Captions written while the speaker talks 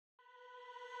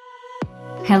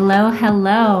Hello,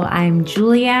 hello. I'm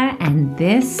Julia, and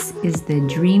this is the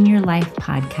Dream Your Life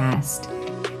podcast.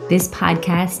 This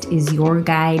podcast is your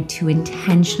guide to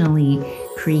intentionally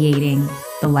creating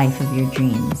the life of your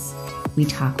dreams. We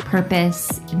talk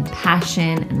purpose and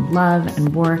passion and love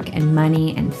and work and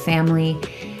money and family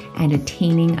and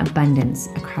attaining abundance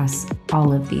across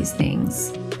all of these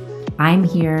things. I'm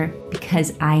here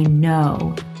because I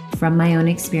know from my own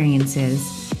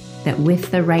experiences that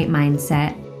with the right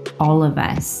mindset, all of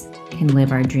us can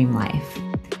live our dream life.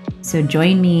 So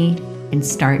join me and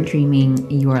start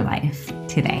dreaming your life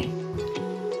today.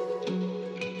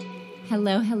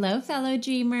 Hello, fellow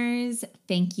dreamers.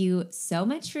 Thank you so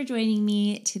much for joining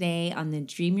me today on the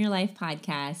Dream Your Life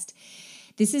podcast.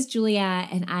 This is Julia,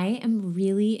 and I am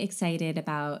really excited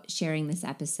about sharing this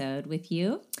episode with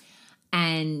you.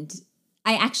 And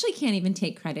I actually can't even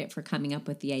take credit for coming up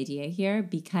with the idea here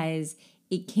because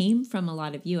it came from a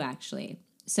lot of you, actually.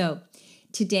 So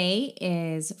today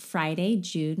is Friday,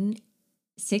 June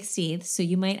 16th. So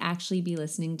you might actually be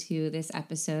listening to this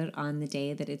episode on the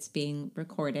day that it's being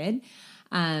recorded.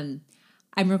 I'm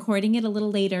recording it a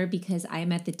little later because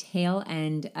I'm at the tail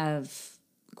end of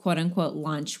quote unquote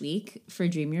launch week for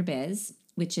Dream Your Biz,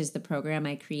 which is the program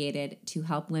I created to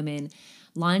help women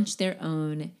launch their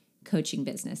own coaching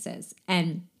businesses.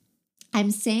 And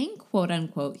I'm saying quote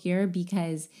unquote here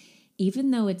because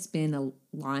even though it's been a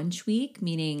launch week,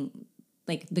 meaning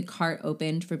like the cart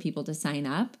opened for people to sign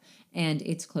up and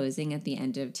it's closing at the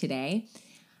end of today,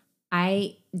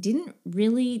 I didn't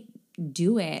really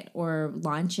do it or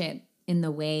launch it in the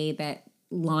way that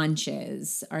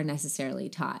launches are necessarily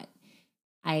taught.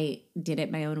 I did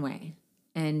it my own way.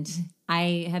 And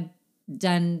I have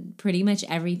done pretty much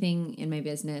everything in my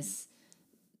business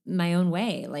my own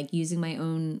way, like using my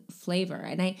own flavor.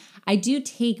 And I do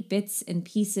take bits and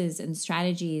pieces and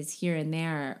strategies here and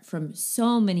there from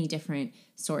so many different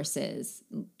sources,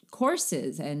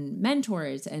 courses and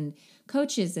mentors and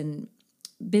coaches and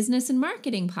business and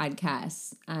marketing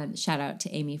podcasts. Shout out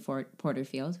to Amy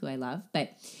Porterfield, who I love.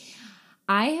 But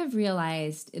I have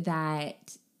realized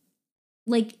that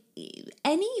like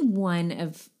any one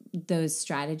of those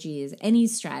strategies, any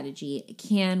strategy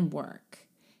can work.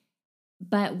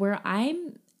 But where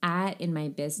I'm at in my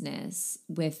business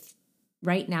with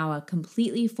right now a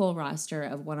completely full roster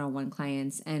of one-on-one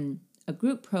clients and a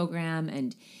group program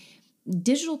and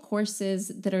digital courses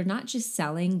that are not just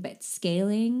selling, but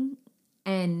scaling.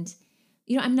 And,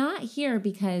 I'm not here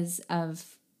because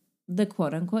of the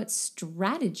quote unquote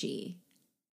strategy.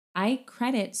 I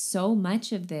credit so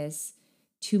much of this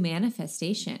to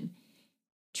manifestation,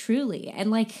 truly. And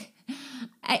like,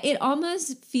 it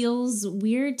almost feels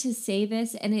weird to say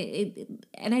this, and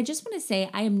and I just want to say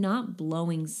I am not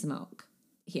blowing smoke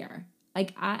here.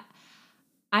 Like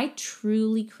I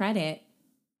truly credit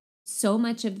so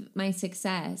much of my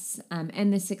success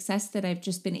and the success that I've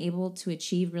just been able to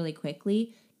achieve really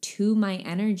quickly to my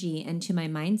energy and to my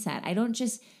mindset. I don't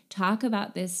just talk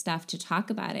about this stuff to talk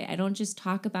about it. I don't just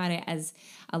talk about it as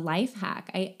a life hack.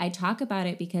 I talk about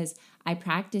it because I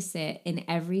practice it in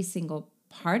every single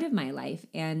part of my life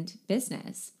and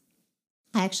business.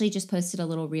 I actually just posted a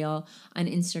little reel on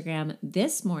Instagram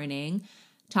this morning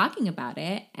talking about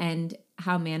it and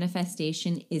how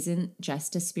manifestation isn't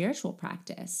just a spiritual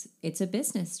practice. It's a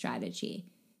business strategy.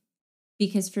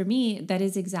 Because for me, that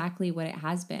is exactly what it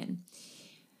has been.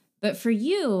 But for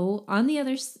you on the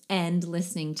other end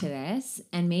listening to this,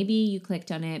 and maybe you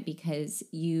clicked on it because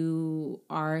you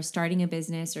are starting a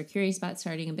business or curious about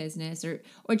starting a business or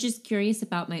just curious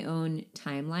about my own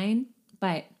timeline.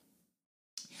 But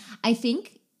I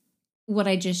think what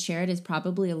I just shared is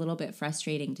probably a little bit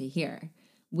frustrating to hear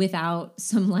without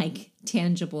some like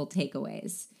tangible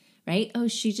takeaways, right? Oh,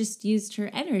 she just used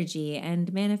her energy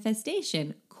and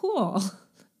manifestation. Cool.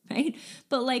 Right?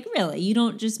 But like, really, you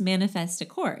don't just manifest a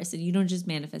course and you don't just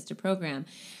manifest a program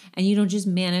and you don't just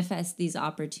manifest these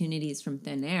opportunities from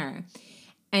thin air.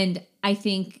 And I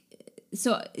think,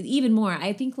 so even more,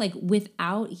 I think like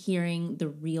without hearing the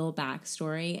real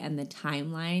backstory and the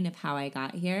timeline of how I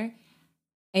got here,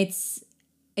 it's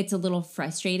a little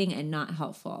frustrating and not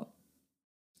helpful.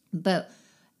 But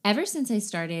ever since I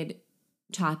started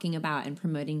talking about and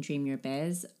promoting Dream Your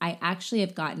Biz, I actually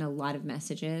have gotten a lot of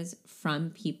messages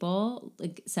from people,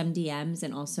 like some DMs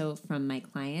and also from my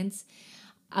clients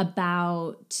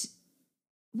about,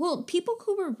 people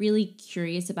who were really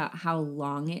curious about how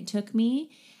long it took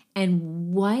me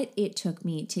and what it took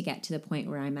me to get to the point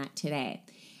where I'm at today.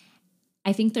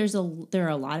 I think there are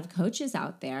a lot of coaches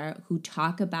out there who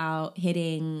talk about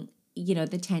hitting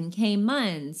the 10K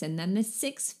months and then the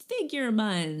 6-figure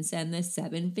months and the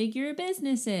 7-figure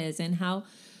businesses and how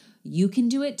you can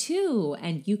do it too.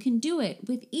 And you can do it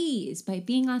with ease by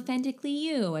being authentically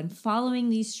you and following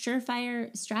these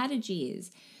surefire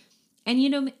strategies.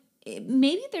 And,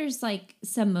 maybe there's like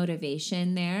some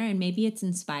motivation there and maybe it's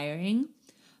inspiring,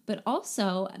 but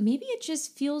also maybe it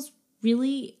just feels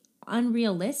really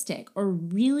unrealistic or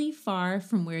really far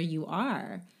from where you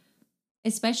are,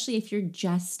 especially if you're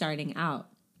just starting out.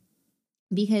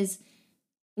 Because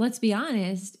let's be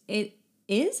honest, it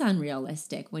is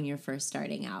unrealistic when you're first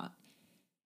starting out.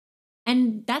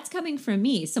 And that's coming from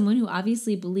me, someone who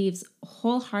obviously believes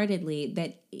wholeheartedly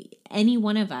that any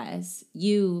one of us,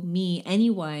 you, me,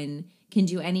 anyone, can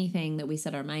do anything that we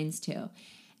set our minds to.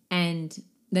 And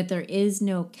that there is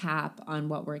no cap on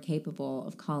what we're capable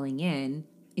of calling in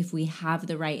if we have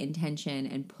the right intention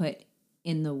and put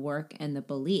in the work and the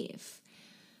belief.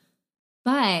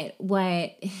 But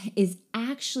what is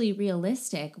actually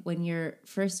realistic when you're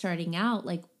first starting out,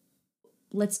 like,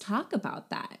 let's talk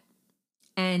about that.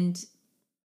 And,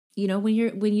 when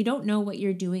you don't know what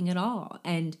you're doing at all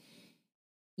and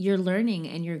you're learning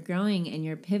and you're growing and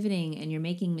you're pivoting and you're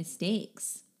making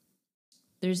mistakes,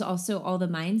 there's also all the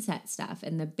mindset stuff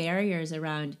and the barriers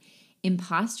around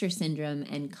imposter syndrome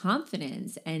and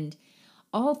confidence and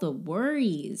all the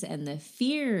worries and the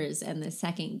fears and the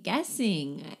second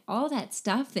guessing, all that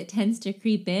stuff that tends to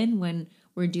creep in when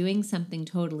we're doing something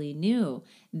totally new.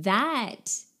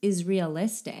 That is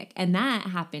realistic. And that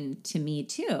happened to me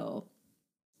too.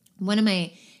 One of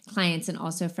my clients and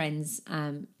also friends,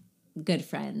 good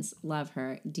friends, love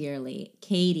her dearly,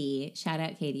 Katie, shout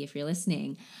out Katie if you're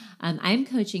listening. I'm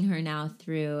coaching her now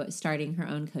through starting her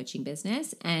own coaching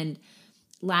business. And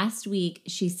last week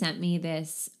she sent me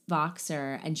this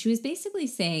Voxer and she was basically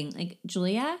saying, like,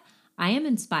 Julia, I am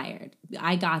inspired.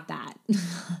 I got that.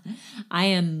 I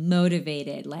am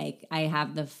motivated. Like, I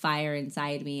have the fire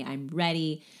inside me. I'm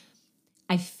ready.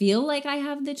 I feel like I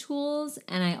have the tools.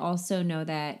 And I also know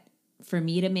that for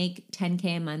me to make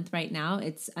 $10K a month right now,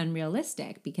 it's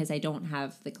unrealistic because I don't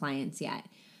have the clients yet.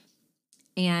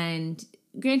 And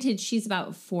granted, she's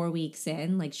about 4 weeks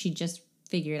in, like she just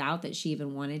figured out that she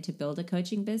even wanted to build a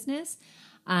coaching business.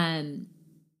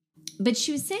 But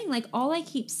she was saying, like, all I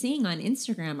keep seeing on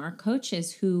Instagram are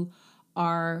coaches who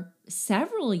are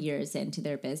several years into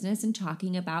their business and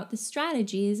talking about the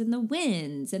strategies and the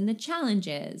wins and the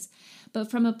challenges,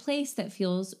 but from a place that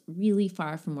feels really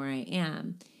far from where I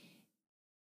am.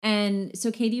 And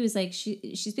so Katie was like,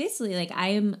 she's basically like, I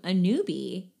am a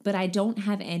newbie, but I don't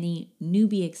have any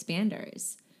newbie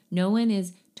expanders. No one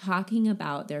is talking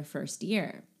about their first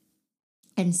year.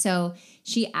 And so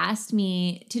she asked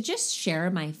me to just share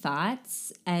my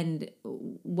thoughts and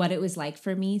what it was like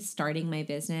for me starting my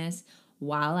business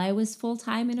while I was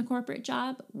full-time in a corporate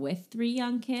job with 3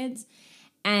 young kids.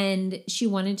 And she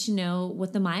wanted to know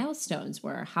what the milestones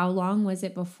were. How long was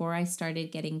it before I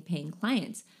started getting paying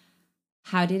clients?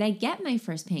 How did I get my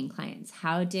first paying clients?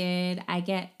 How did I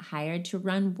get hired to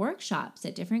run workshops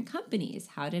at different companies?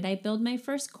 How did I build my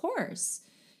first course?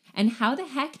 And how the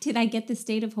heck did I get the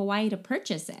state of Hawaii to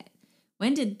purchase it?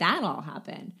 When did that all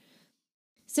happen?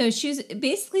 So she was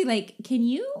basically like, can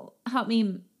you help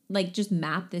me like just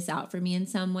map this out for me in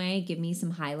some way? Give me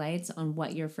some highlights on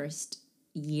what your first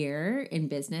year in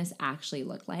business actually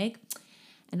looked like.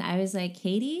 And I was like,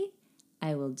 Katie,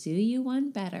 I will do you one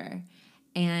better.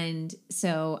 And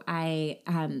so I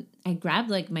grabbed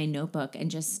like my notebook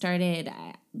and just started,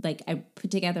 I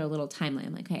put together a little timeline.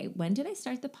 I'm like, okay, when did I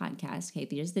start the podcast? Okay,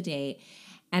 here's the date.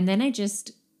 And then I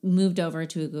just moved over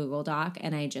to a Google Doc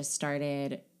and I just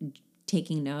started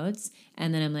taking notes.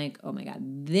 And then I'm like, oh my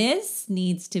God, this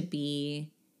needs to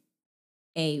be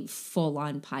a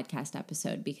full-on podcast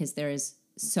episode because there is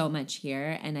so much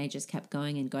here. And I just kept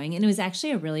going and going. And it was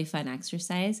actually a really fun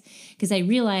exercise because I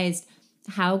realized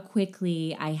how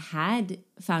quickly I had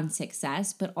found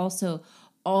success, but also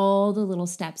all the little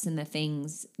steps and the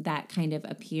things that kind of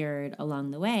appeared along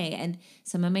the way and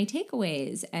some of my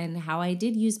takeaways and how I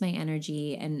did use my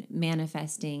energy and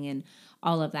manifesting and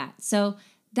all of that. So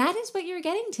that is what you're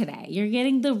getting today. You're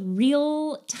getting the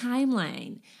real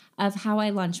timeline of how I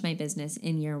launched my business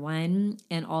in year 1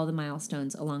 and all the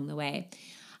milestones along the way.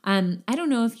 I don't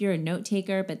know if you're a note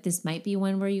taker, but this might be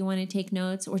one where you want to take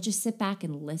notes or just sit back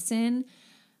and listen.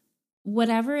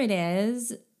 Whatever it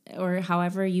is, or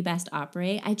however you best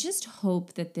operate, I just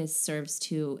hope that this serves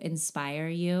to inspire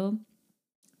you.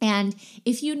 And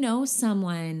if you know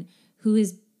someone who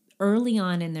is early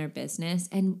on in their business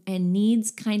and needs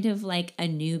kind of like a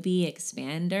newbie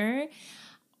expander,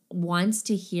 wants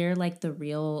to hear like the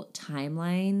real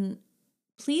timeline,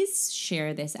 please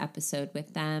share this episode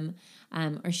with them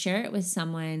or share it with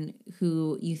someone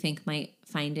who you think might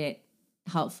find it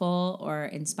helpful or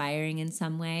inspiring in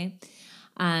some way.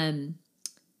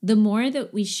 The more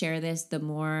that we share this, the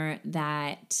more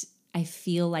that I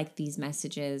feel like these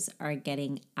messages are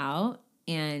getting out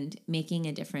and making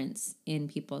a difference in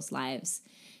people's lives.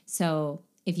 So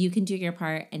if you can do your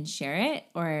part and share it,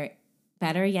 or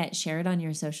better yet, share it on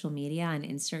your social media on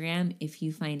Instagram if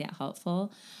you find it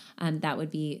helpful, that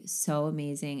would be so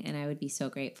amazing, and I would be so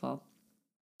grateful.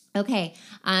 Okay.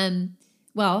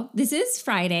 Well, this is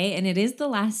Friday, and it is the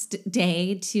last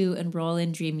day to enroll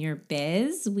in Dream Your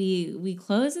Biz. We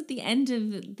close at the end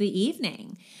of the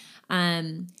evening.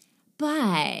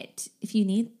 But if you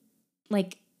need,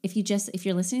 if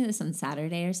you're listening to this on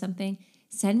Saturday or something,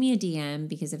 send me a DM,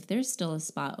 because if there's still a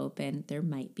spot open, there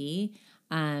might be.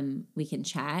 We can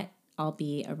chat. I'll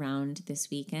be around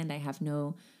this weekend. I have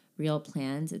no real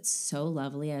plans. It's so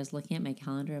lovely. I was looking at my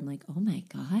calendar. I'm like, oh my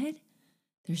God.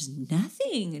 There's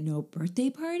nothing, no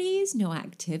birthday parties, no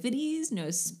activities,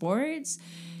 no sports.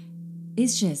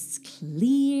 It's just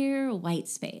clear white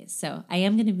space. So I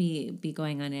am going to be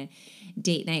going on a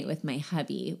date night with my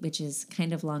hubby, which is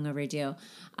kind of long overdue.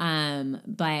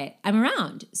 But I'm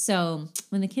around. So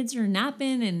when the kids are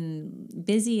napping and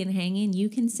busy and hanging, you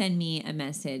can send me a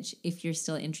message if you're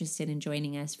still interested in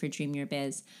joining us for Dream Your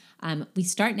Biz. We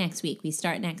start next week. We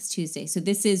start next Tuesday. So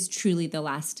this is truly the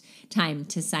last time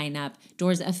to sign up.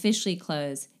 Doors officially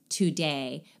close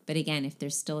today. But again, if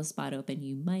there's still a spot open,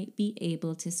 you might be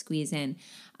able to squeeze in.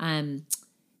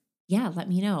 Let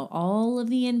me know. All of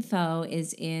the info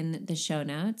is in the show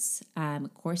notes,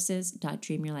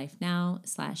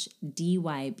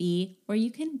 courses.dreamyourlifenow/DYB, or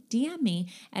you can DM me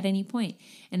at any point.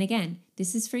 And again,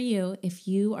 this is for you if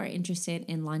you are interested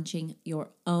in launching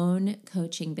your own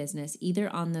coaching business, either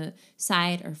on the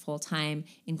side or full-time,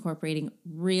 incorporating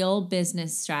real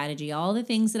business strategy, all the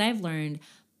things that I've learned,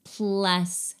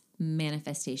 plus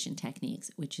manifestation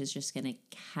techniques, which is just going to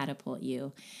catapult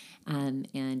you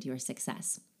and your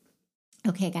success.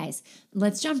 Okay, guys,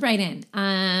 let's jump right in.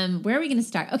 Where are we going to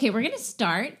start? Okay, we're going to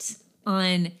start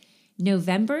on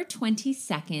November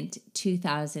 22nd,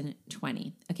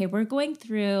 2020. Okay, we're going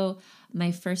through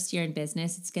my first year in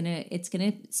business. It's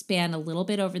gonna span a little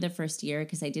bit over the first year,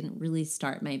 because I didn't really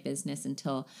start my business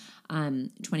until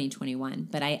 2021.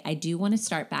 But I do want to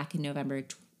start back in November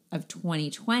of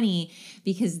 2020,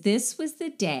 because this was the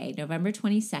day, November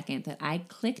 22nd, that I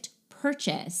clicked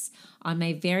purchase on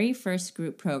my very first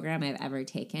group program I've ever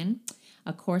taken,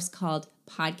 a course called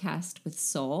Podcast with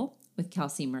Soul with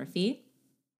Kelsey Murphy.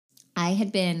 I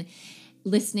had been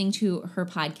listening to her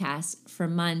podcast for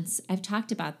months. I've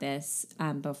talked about this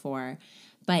before,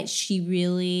 but she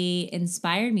really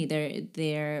inspired me.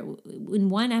 There, in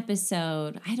one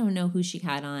episode, I don't know who she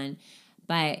had on,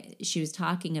 but she was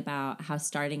talking about how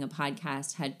starting a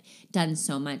podcast had done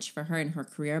so much for her in her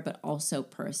career, but also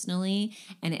personally.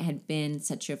 And it had been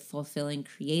such a fulfilling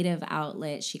creative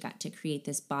outlet. She got to create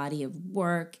this body of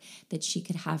work that she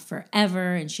could have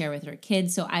forever and share with her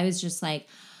kids. So I was just like,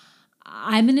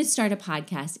 I'm going to start a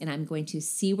podcast, and I'm going to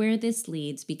see where this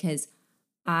leads, because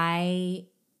I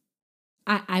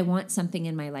want something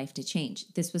in my life to change.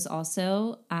 This was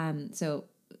also, so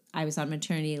I was on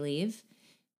maternity leave.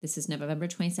 This is November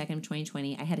 22nd,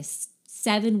 2020. I had a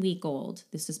 7-week-old.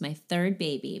 This was my third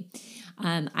baby.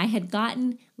 I had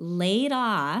gotten laid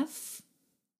off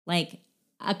like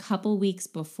a couple weeks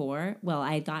before. Well,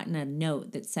 I had gotten a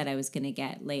note that said I was going to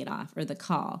get laid off, or the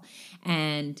call.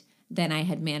 And then I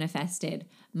had manifested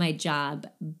my job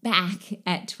back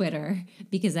at Twitter,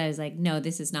 because I was like, no,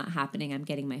 this is not happening. I'm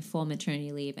getting my full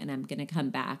maternity leave, and I'm going to come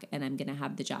back, and I'm going to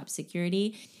have the job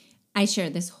security. I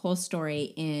shared this whole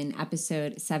story in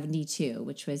episode 72,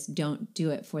 which was don't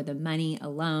do it for the money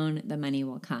alone. The money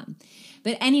will come.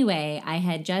 But anyway, I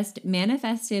had just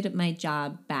manifested my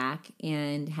job back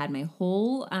and had my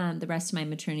whole, the rest of my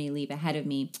maternity leave ahead of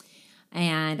me.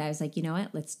 And I was like, you know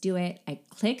what? Let's do it. I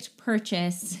clicked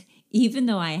purchase, even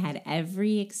though I had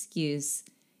every excuse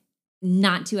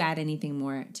not to add anything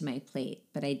more to my plate.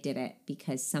 But I did it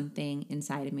because something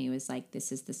inside of me was like,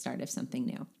 this is the start of something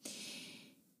new.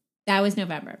 That was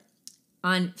November.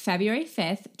 On February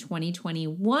 5th,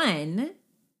 2021,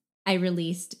 I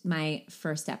released my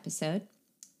first episode.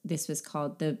 This was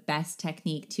called The Best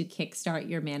Technique to Kickstart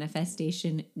Your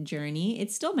Manifestation Journey.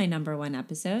 It's still my number one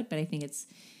episode, but I think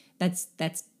that's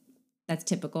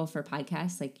typical for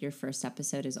podcasts. Like, your first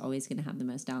episode is always going to have the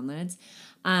most downloads.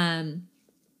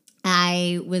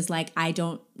 I was like, I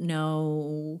don't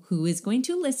know who is going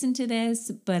to listen to this,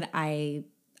 but I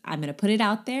I'm going to put it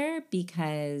out there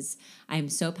because I'm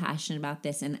so passionate about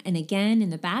this. And again,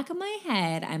 in the back of my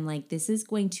head, I'm like, this is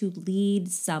going to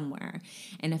lead somewhere.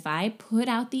 And if I put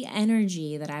out the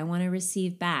energy that I want to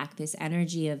receive back, this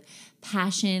energy of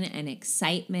passion and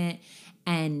excitement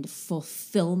and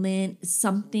fulfillment,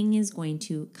 something is going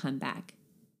to come back,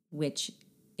 which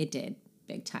it did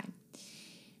big time.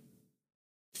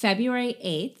 February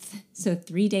 8th, so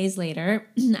 3 days later,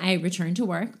 I returned to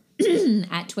work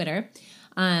at Twitter.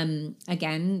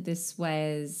 Again, this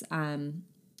was, I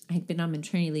had been on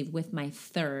maternity leave with my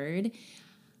third.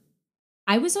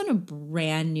 I was on a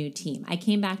brand new team. I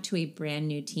came back to a brand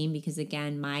new team because,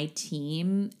 again, my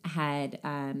team had,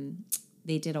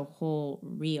 they did a whole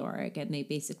reorg, and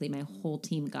my whole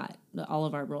team all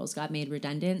of our roles got made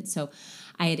redundant. So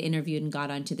I had interviewed and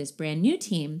got onto this brand new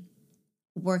team,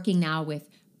 working now with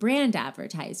brand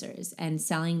advertisers and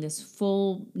selling this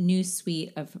full new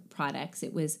suite of products.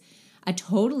 It was a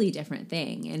totally different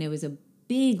thing, and it was a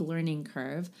big learning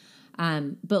curve.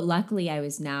 But luckily, I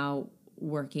was now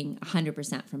working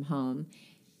 100% from home.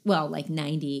 Well, like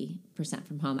 90%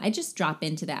 from home. I just drop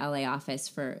into the LA office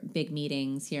for big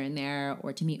meetings here and there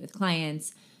or to meet with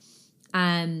clients.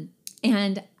 And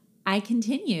I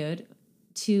continued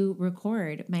to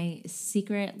record my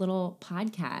secret little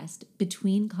podcast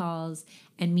between calls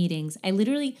and meetings. I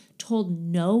literally told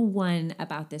no one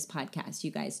about this podcast, you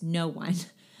guys, no one.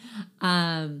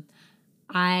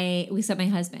 Except my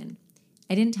husband.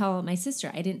 I didn't tell my sister.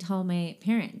 I didn't tell my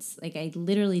parents. Like, I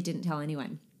literally didn't tell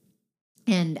anyone.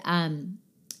 And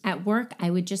at work, I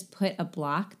would just put a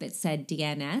block that said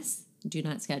DNS, do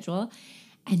not schedule,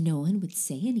 and no one would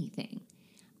say anything.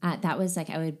 That was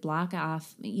like, I would block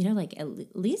off, like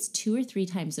at least 2 or 3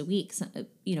 times a week,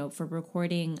 for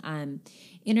recording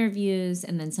interviews.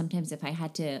 And then sometimes if I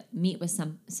had to meet with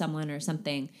someone or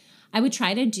something, I would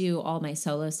try to do all my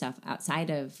solo stuff outside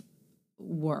of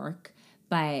work.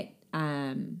 But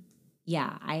I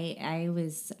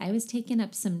was taking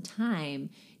up some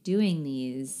time doing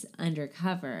these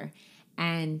undercover.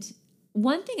 And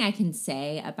one thing I can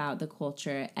say about the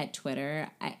culture at Twitter,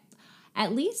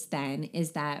 at least then,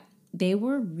 is that they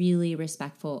were really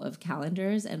respectful of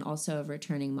calendars and also of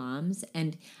returning moms.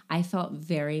 And I felt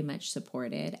very much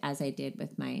supported, as I did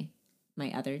with my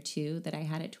other 2 that I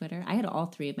had at Twitter. I had all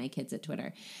 3 of my kids at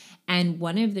Twitter. And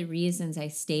one of the reasons I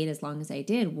stayed as long as I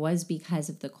did was because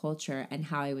of the culture and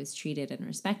how I was treated and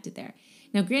respected there.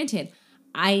 Now, granted,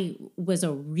 I was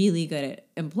a really good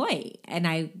employee, and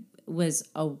I was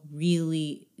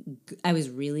really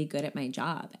good at my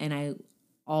job. And I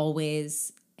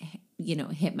always,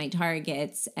 hit my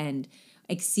targets and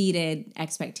exceeded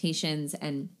expectations.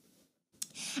 And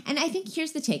I think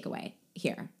here's the takeaway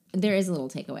here. There is a little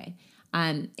takeaway.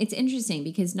 It's interesting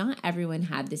because not everyone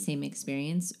had the same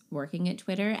experience working at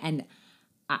Twitter. And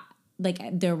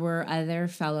there were other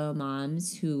fellow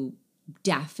moms who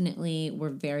definitely were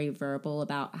very verbal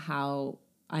about how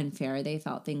unfair they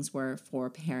felt things were for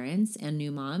parents and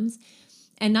new moms.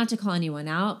 And not to call anyone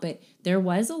out, but there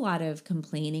was a lot of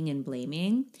complaining and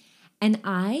blaming. And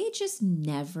I just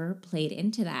never played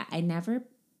into that. I never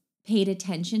paid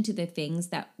attention to the things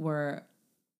that were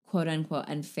quote unquote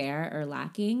unfair or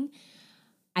lacking.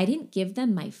 I didn't give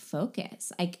them my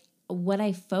focus. What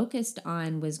I focused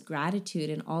on was gratitude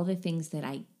and all the things that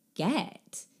I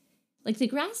get. Like, the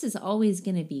grass is always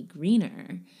going to be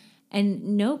greener,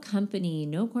 and no company,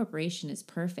 no corporation is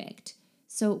perfect.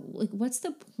 So, like, what's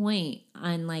the point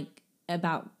on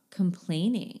about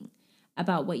complaining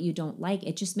about what you don't like?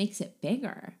 It just makes it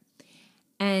bigger.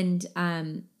 And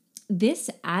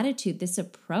this attitude, this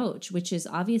approach, which is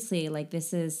obviously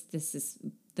this is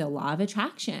the law of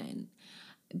attraction,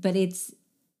 but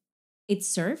it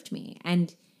served me,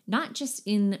 and not just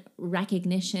in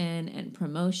recognition and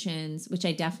promotions, which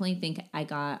I definitely think I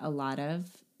got a lot of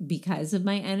because of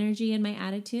my energy and my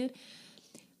attitude,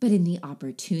 but in the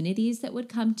opportunities that would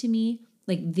come to me,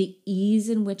 like the ease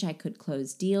in which I could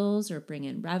close deals or bring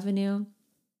in revenue.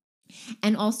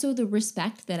 And also the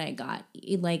respect that I got.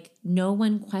 Like, no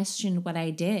one questioned what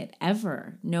I did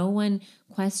ever. No one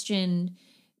questioned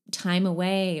time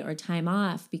away or time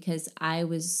off because I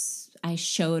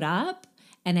showed up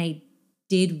and I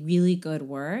did really good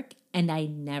work and I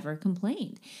never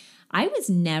complained. I was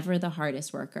never the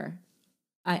hardest worker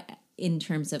in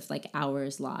terms of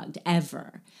hours logged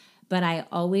ever. But I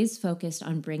always focused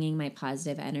on bringing my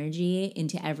positive energy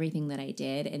into everything that I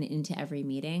did and into every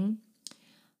meeting,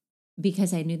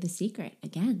 because I knew the secret,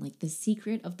 again, the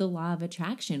secret of the law of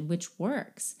attraction, which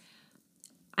works.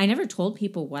 I never told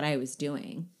people what I was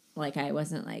doing. I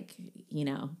wasn't I'm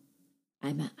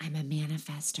a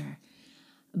manifester.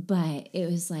 But it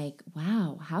was like,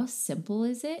 wow, how simple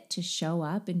is it to show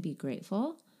up and be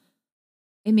grateful?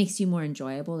 It makes you more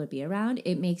enjoyable to be around.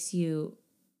 It makes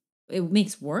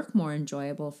work more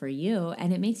enjoyable for you,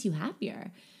 and it makes you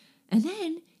happier. And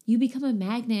then you become a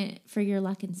magnet for your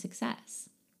luck and success.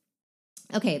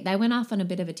 Okay, I went off on a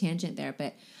bit of a tangent there,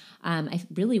 but I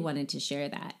really wanted to share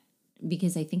that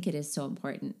because I think it is so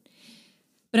important.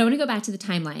 But I want to go back to the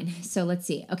timeline. So let's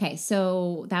see. Okay,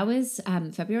 so that was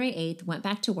February 8th, went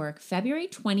back to work. February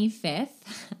 25th,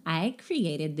 I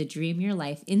created the Dream Your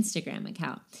Life Instagram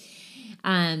account.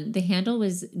 The handle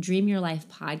was Dream Your Life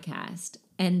Podcast.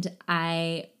 And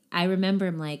I remember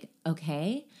I'm like,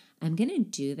 okay, I'm going to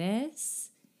do this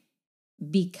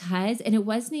because, and it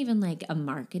wasn't even like a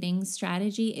marketing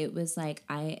strategy. It was like,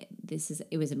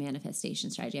 it was a manifestation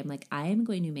strategy. I'm like, I am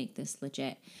going to make this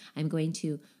legit. I'm going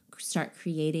to start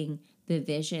creating the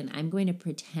vision. I'm going to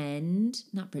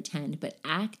not pretend, but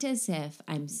act as if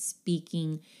I'm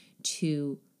speaking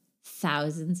to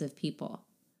thousands of people,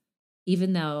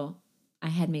 even though I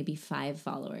had maybe 5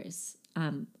 followers,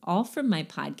 all from my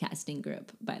podcasting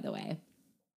group, by the way.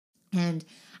 And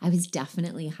I was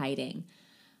definitely hiding.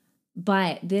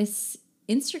 But this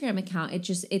Instagram account,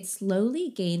 it slowly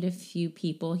gained a few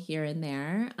people here and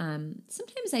there.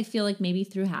 Sometimes I feel like maybe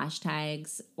through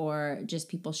hashtags or just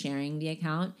people sharing the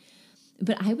account.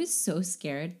 But I was so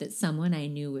scared that someone I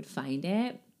knew would find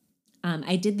it.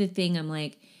 I did the thing, I'm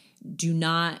like, do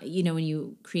not, when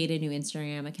you create a new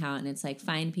Instagram account and it's like,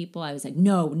 find people. I was like,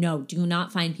 no, do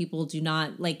not find people. Do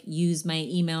not like use my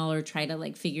email or try to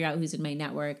like figure out who's in my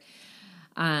network.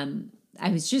 I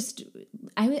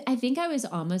think I was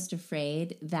almost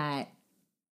afraid that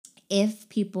if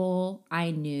people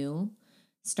I knew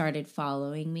started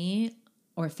following me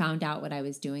or found out what I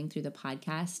was doing through the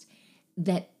podcast,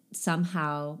 that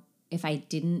somehow if I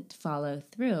didn't follow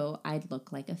through, I'd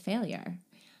look like a failure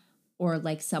or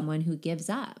like someone who gives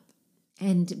up.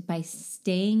 And by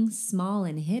staying small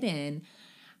and hidden,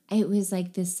 it was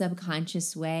like this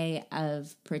subconscious way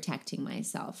of protecting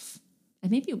myself.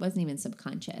 And maybe it wasn't even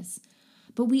subconscious,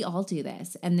 but we all do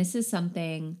this. And this is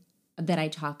something that I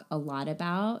talk a lot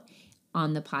about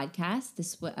on the podcast.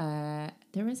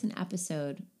 There was an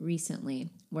episode recently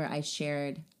where I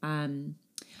shared,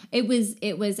 it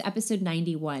was episode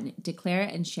 91, Declare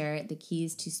and Share the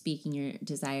Keys to Speaking Your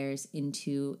Desires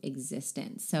into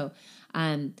Existence. So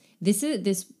that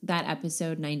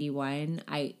episode 91,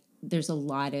 there's a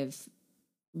lot of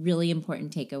really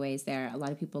important takeaways there. A lot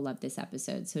of people love this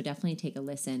episode, so definitely take a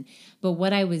listen. But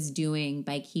what I was doing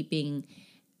by keeping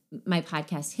my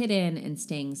podcast hidden and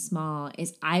staying small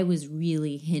is I was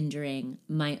really hindering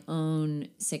my own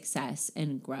success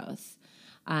and growth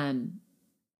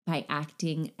by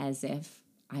acting as if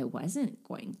I wasn't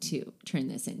going to turn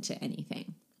this into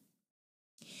anything.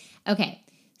 Okay,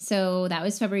 so that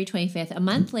was February 25th. A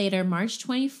month later, March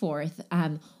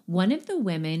 24th, one of the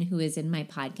women who is in my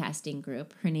podcasting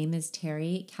group, her name is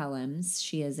Terry Kellums.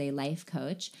 She is a life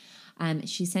coach.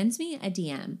 She sends me a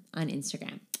DM on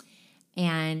Instagram.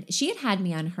 And she had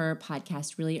me on her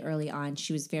podcast really early on.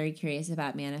 She was very curious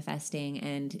about manifesting.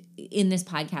 And in this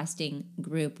podcasting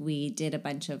group, we did a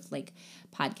bunch of like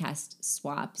podcast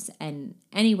swaps. And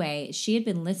anyway, she had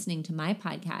been listening to my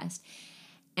podcast.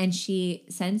 And she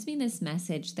sends me this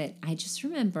message that I just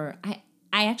remember. I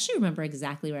actually remember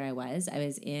exactly where I was. I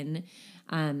was in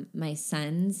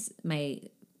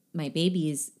my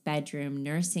baby's bedroom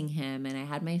nursing him, and I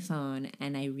had my phone,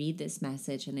 and I read this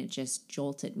message, and it just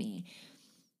jolted me.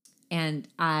 And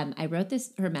I wrote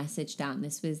her message down.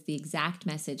 This was the exact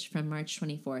message from March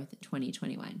 24th,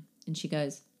 2021. And she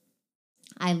goes,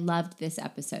 I loved this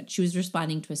episode. She was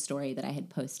responding to a story that I had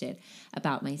posted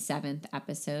about my 7th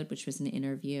episode, which was an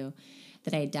interview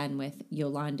that I had done with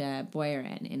Yolanda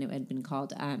Boyarin, and it had been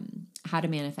called How to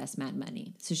Manifest Mad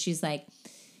Money. So she's like,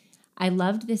 I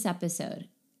loved this episode.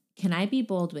 Can I be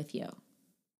bold with you?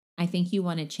 I think you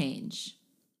want to change.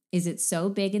 Is it so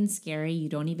big and scary you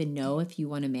don't even know if you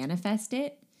want to manifest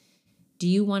it? Do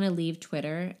you want to leave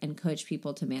Twitter and coach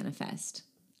people to manifest?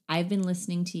 I've been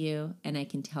listening to you, and I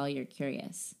can tell you're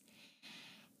curious.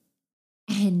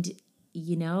 And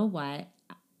you know what?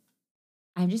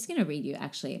 I'm just going to read you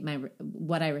actually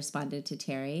what I responded to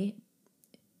Terry.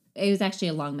 It was actually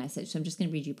a long message, so I'm just going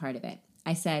to read you part of it.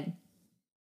 I said,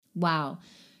 wow,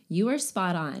 you are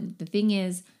spot on. The thing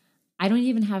is, I don't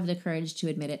even have the courage to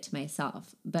admit it to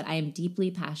myself, but I am deeply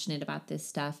passionate about this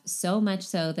stuff, so much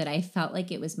so that I felt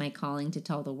like it was my calling to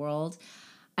tell the world.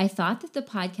 I thought that the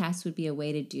podcast would be a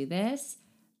way to do this,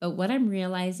 but what I'm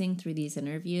realizing through these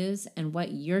interviews and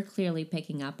what you're clearly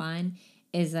picking up on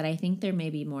is that I think there may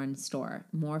be more in store,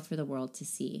 more for the world to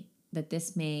see. that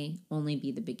this may only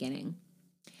be the beginning.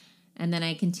 And then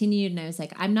I continued and I was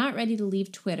like, I'm not ready to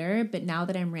leave Twitter, but now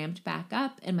that I'm ramped back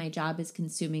up and my job is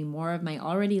consuming more of my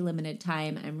already limited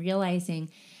time, I'm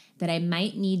realizing that I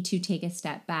might need to take a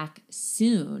step back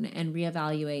soon and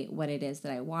reevaluate what it is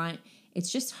that I want.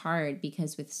 It's just hard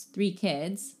because with 3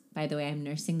 kids, by the way, I'm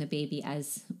nursing the baby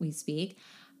as we speak,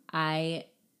 I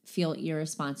feel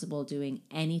irresponsible doing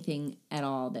anything at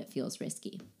all that feels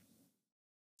risky.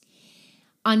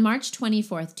 On March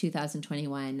 24th,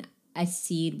 2021, a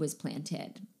seed was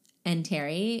planted. And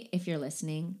Terry, if you're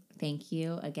listening, thank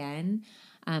you again.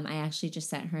 I actually just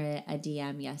sent her a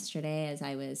DM yesterday as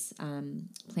I was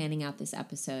planning out this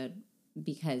episode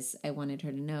because I wanted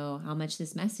her to know how much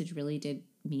this message really did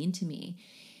mean to me.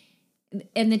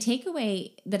 And the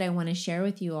takeaway that I want to share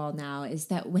with you all now is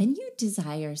that when you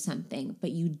desire something,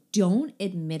 but you don't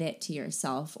admit it to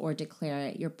yourself or declare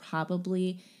it, you're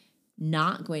probably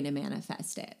not going to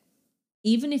manifest it.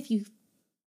 Even if you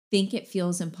think it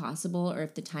feels impossible or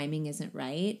if the timing isn't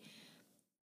right,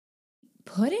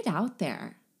 put it out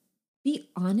there. Be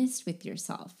honest with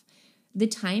yourself. The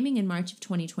timing in March of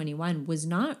 2021 was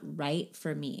not right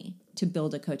for me to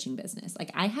build a coaching business.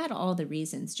 Like I had all the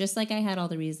reasons, just like I had all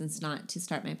the reasons not to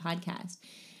start my podcast.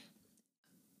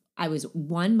 I was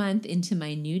 1 month into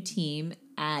my new team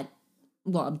at,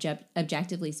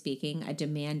 objectively speaking, a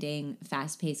demanding,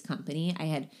 fast-paced company. I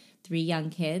had 3 young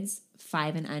kids,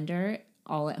 5 and under,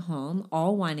 all at home,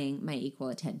 all wanting my equal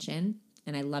attention.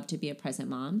 And I love to be a present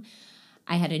mom.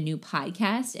 I had a new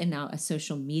podcast and now a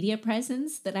social media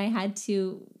presence that I had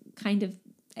to kind of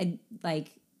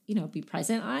be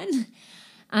present on.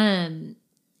 And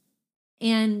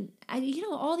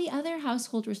all the other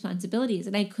household responsibilities.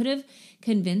 And I could have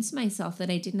convinced myself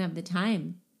that I didn't have the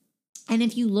time. And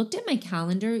if you looked at my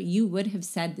calendar, you would have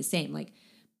said the same. Like,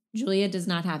 Julia does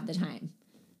not have the time.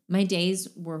 My days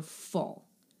were full.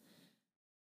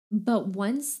 But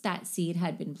once that seed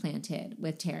had been planted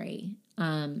with Terry,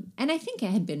 and I think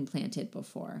it had been planted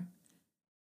before,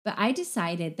 but I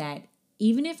decided that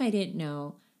even if I didn't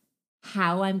know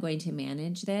how I'm going to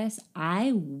manage this,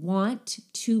 I want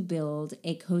to build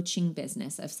a coaching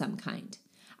business of some kind.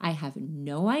 I have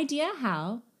no idea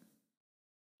how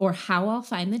or how I'll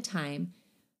find the time,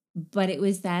 but it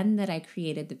was then that I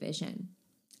created the vision.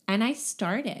 And I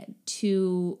started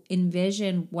to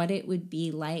envision what it would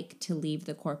be like to leave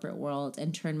the corporate world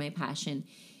and turn my passion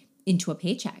into a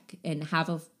paycheck and have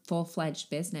a full-fledged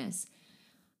business.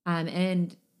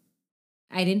 And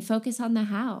I didn't focus on the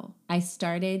how. I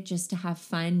started just to have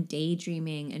fun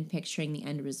daydreaming and picturing the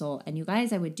end result. And you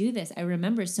guys, I would do this. I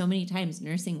remember so many times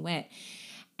nursing WIT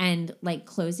and like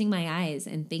closing my eyes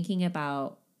and thinking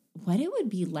about what it would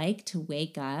be like to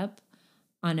wake up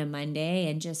on a Monday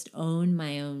and just own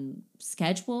my own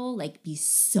schedule, like be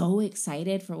so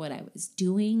excited for what I was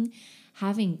doing,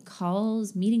 having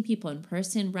calls, meeting people in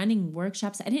person, running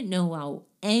workshops. I didn't know how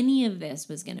any of this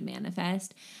was going to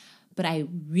manifest, but I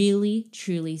really,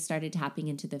 truly started tapping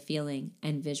into the feeling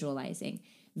and visualizing.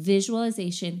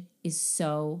 Visualization is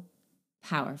so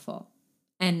powerful.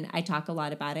 And I talk a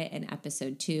lot about it in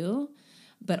episode 2.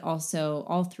 But also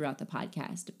all throughout the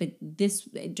podcast. But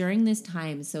during this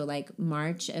time, so like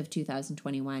March of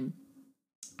 2021,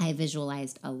 I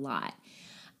visualized a lot.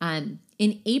 In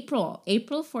April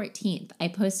 14th, I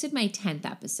posted my 10th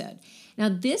episode. Now,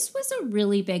 this was a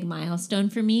really big milestone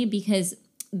for me because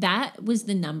that was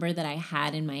the number that I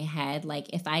had in my head.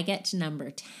 Like, if I get to number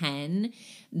 10,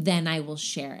 then I will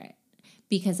share it.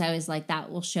 Because I was like, that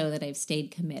will show that I've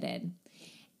stayed committed.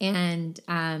 And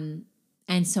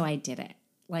so I did it.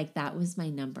 Like that was my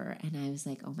number. And I was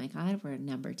like, oh my God, we're at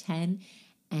number 10.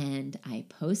 And I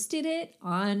posted it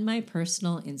on my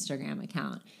personal Instagram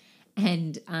account.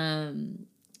 And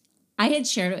I had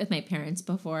shared it with my parents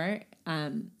before.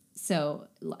 So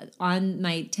on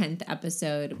my 10th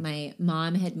episode, my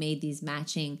mom had made these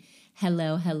matching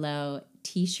hello, hello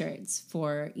t-shirts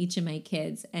for each of my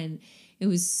kids. And it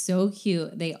was so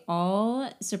cute. They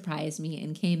all surprised me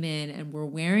and came in and were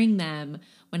wearing them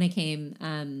when I came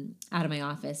out of my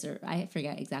office, or I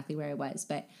forget exactly where I was,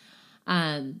 but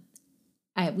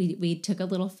we took a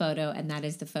little photo, and that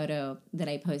is the photo that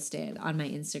I posted on my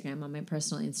Instagram, on my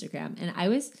personal Instagram. And I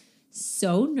was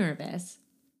so nervous.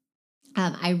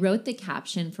 I wrote the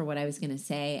caption for what I was going to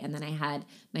say, and then I had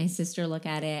my sister look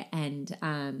at it, and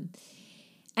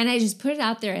I just put it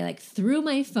out there. I like threw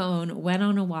my phone, went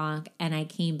on a walk, and I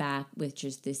came back with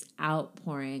just this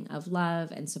outpouring of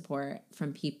love and support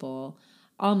from people,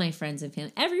 all my friends and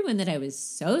family, everyone that I was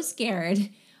so scared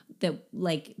that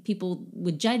like people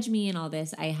would judge me and all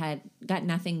this. I had got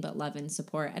nothing but love and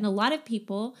support. And a lot of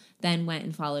people then went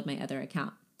and followed my other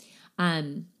account.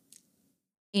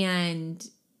 And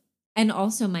and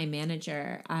also my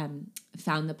manager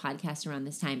found the podcast around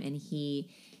this time, and he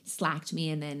Slacked me,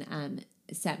 and then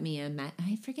sent me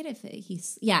I forget if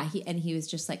he was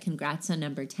just like, congrats on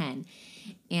number 10.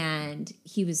 And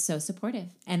he was so supportive.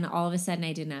 And all of a sudden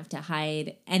I didn't have to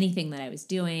hide anything that I was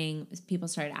doing. People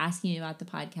started asking me about the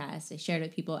podcast. I shared it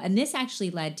with people. And this actually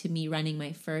led to me running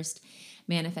my first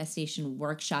manifestation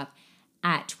workshop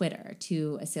at Twitter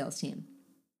to a sales team.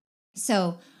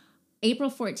 So April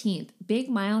 14th, big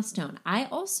milestone. I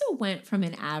also went from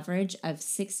an average of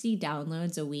 60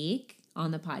 downloads a week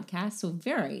on the podcast, so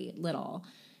very little,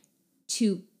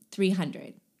 to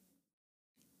 300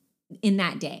 in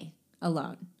that day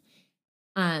alone.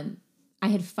 I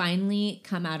had finally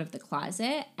come out of the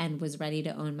closet and was ready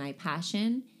to own my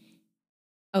passion.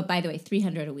 Oh, by the way,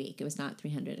 300 a week. It was not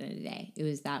 300 in a day. It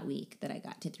was that week that I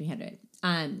got to 300.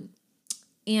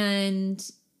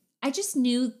 And I just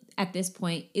knew at this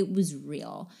point it was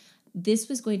real. This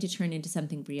was going to turn into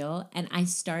something real. And I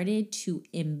started to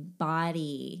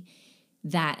embody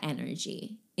that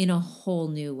energy in a whole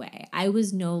new way. I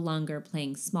was no longer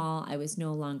playing small. I was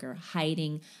no longer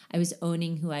hiding. I was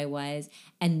owning who I was.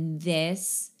 And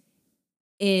this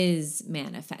is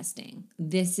manifesting.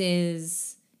 This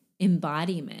is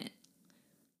embodiment.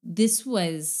 This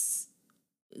was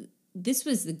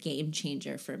the game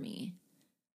changer for me.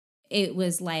 It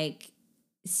was like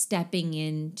stepping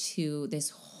into this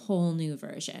whole new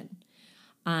version.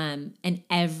 And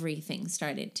everything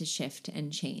started to shift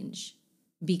and change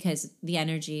because the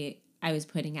energy I was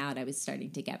putting out, I was starting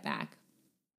to get back.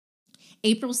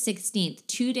 April 16th,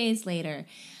 2 days later,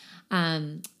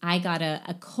 I got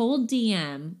a cold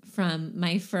DM from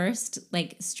my first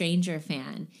stranger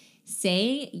fan.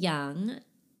 Say Young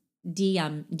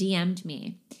DM'd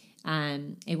me,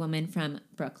 a woman from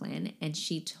Brooklyn, and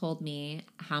she told me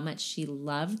how much she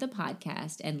loved the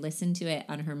podcast and listened to it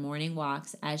on her morning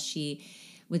walks as she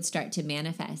would start to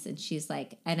manifest. And she's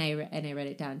like, and I wrote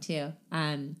it down too.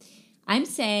 I'm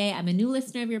Say, I'm a new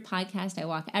listener of your podcast. I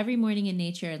walk every morning in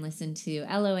nature and listen to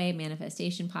LOA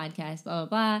Manifestation Podcast, blah,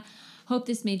 blah, blah. Hope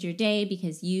this made your day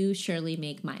because you surely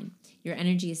make mine. Your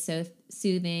energy is so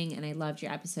soothing, and I loved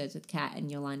your episodes with Kat and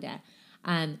Yolanda.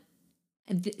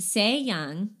 Say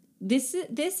Young, this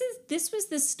was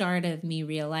the start of me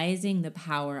realizing the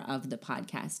power of the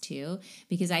podcast too,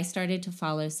 because I started to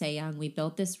follow Say Young. We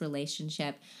built this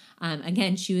relationship.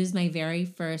 Again, she was my very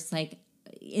first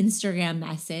Instagram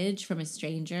message from a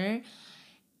stranger,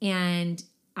 and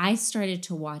I started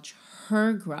to watch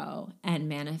her grow and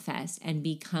manifest and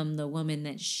become the woman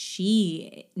that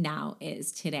she now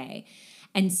is today,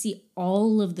 and see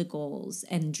all of the goals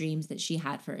and dreams that she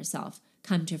had for herself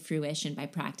come to fruition by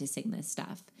practicing this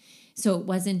stuff. So it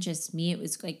wasn't just me, it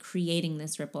was like creating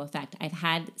this ripple effect. I've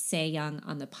had Say Young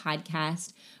on the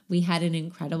podcast. We had an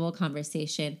incredible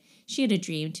conversation. She had a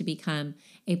dream to become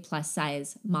a plus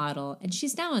size model, and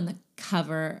she's now on the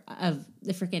cover of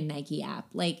the freaking Nike app.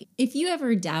 If you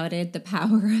ever doubted the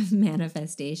power of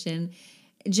manifestation,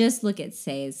 just look at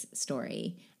Say's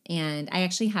story. And I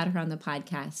actually had her on the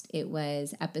podcast. It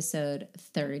was episode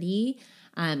 30,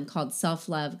 called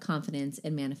Self-Love, Confidence,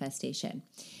 and Manifestation.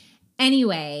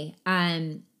 Anyway,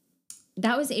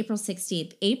 that was April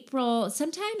 16th.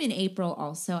 Sometime in April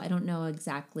also, I don't know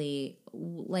exactly,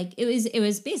 it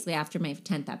was basically after my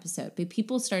 10th episode, but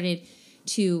people started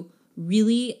to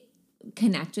really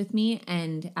connect with me.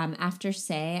 And after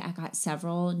Say, I got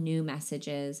several new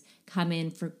messages come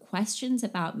in for questions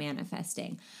about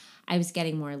manifesting. I was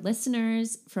getting more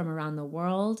listeners from around the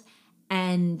world,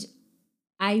 and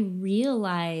I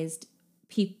realized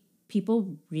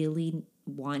people really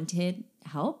wanted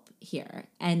help here,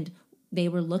 and they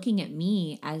were looking at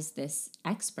me as this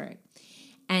expert.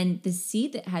 And the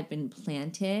seed that had been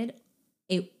planted,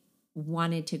 it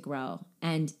wanted to grow,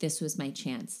 and this was my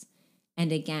chance.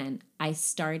 And again, I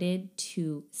started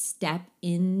to step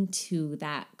into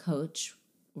that coach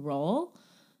role,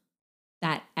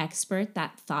 that expert,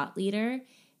 that thought leader,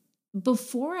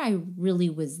 before I really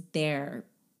was there,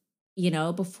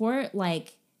 before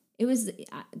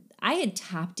I had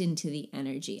tapped into the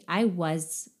energy. I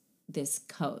was this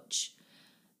coach,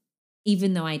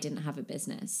 even though I didn't have a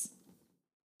business.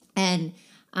 And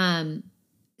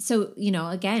so,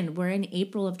 again, we're in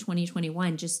April of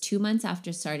 2021, just 2 months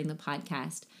after starting the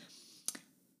podcast.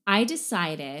 I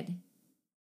decided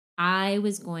I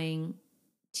was going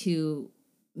to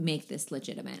make this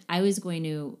legitimate. I was going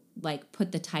to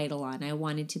put the title on. I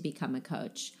wanted to become a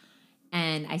coach.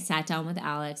 And I sat down with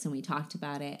Alex and we talked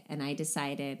about it. And I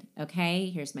decided, okay,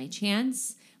 here's my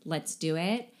chance. Let's do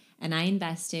it. And I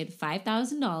invested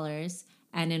 $5,000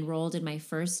 and enrolled in my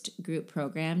first group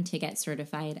program to get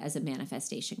certified as a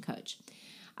manifestation coach.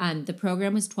 The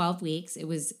program was 12 weeks. It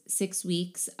was 6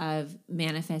 weeks of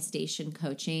manifestation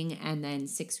coaching and then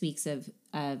 6 weeks of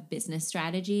business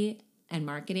strategy and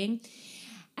marketing.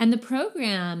 And the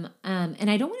program, and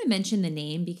I don't want to mention the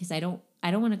name because I don't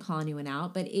want to call anyone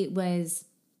out, but it was,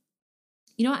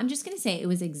 I'm just going to say it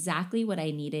was exactly what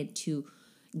I needed to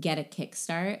get a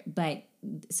kickstart, but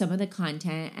some of the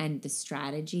content and the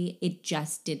strategy, it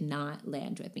just did not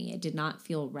land with me. It did not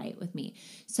feel right with me.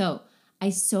 So I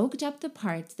soaked up the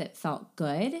parts that felt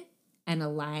good and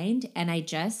aligned, and I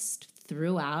just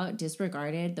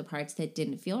disregarded the parts that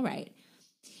didn't feel right.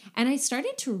 And I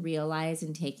started to realize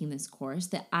in taking this course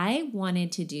that I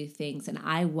wanted to do things and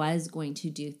I was going to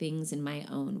do things in my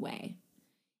own way,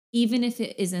 even if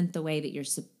it isn't the way that you're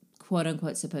quote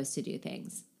unquote supposed to do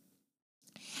things.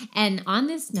 And on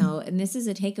this note, and this is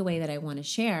a takeaway that I want to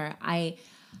share, I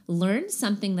learned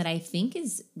something that I think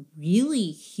is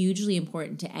really hugely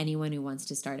important to anyone who wants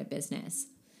to start a business.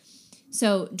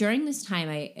 So during this time,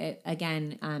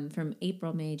 from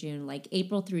April, May, June, like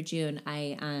April through June,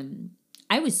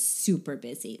 I was super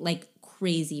busy, like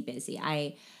crazy busy.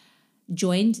 I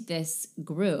joined this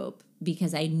group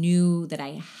because I knew that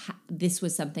this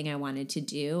was something I wanted to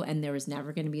do and there was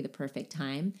never going to be the perfect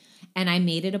time. And I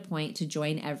made it a point to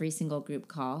join every single group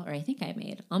call, or I think I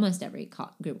made almost every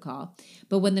group call.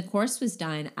 But when the course was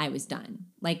done, I was done.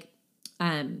 Like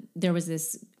there was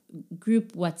this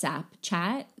group WhatsApp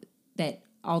chat that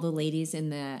all the ladies in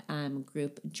the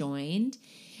group joined.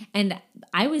 And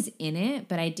I was in it,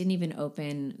 but I didn't even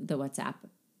open the WhatsApp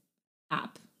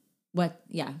app.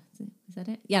 Is that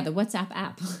it? Yeah, the WhatsApp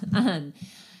app.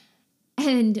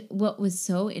 And what was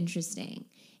so interesting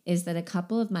is that a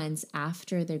couple of months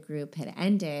after the group had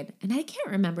ended, and I can't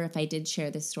remember if I did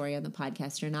share this story on the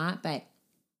podcast or not, but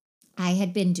I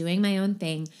had been doing my own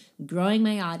thing, growing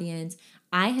my audience.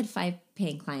 I had 5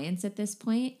 paying clients at this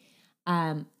point.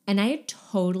 And I had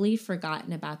totally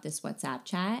forgotten about this WhatsApp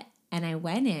chat. And I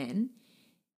went in,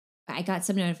 I got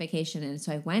some notification. And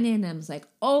so I went in and I was like,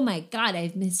 oh my God,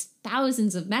 I've missed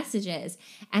thousands of messages.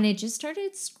 And I just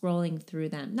started scrolling through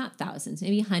them, not thousands,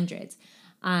 maybe hundreds.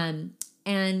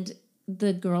 And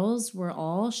the girls were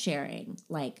all sharing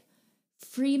like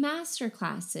free master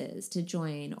classes to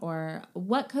join, or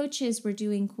what coaches were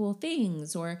doing cool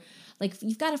things, or like,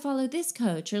 you've got to follow this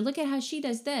coach, or look at how she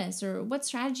does this, or what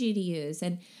strategy to use,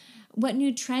 and what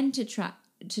new trend to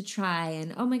try.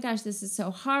 And oh my gosh, this is so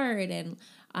hard. And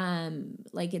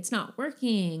like it's not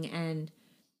working. And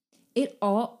it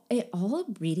all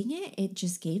reading it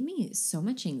just gave me so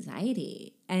much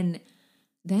anxiety. And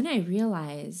then I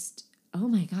realized, oh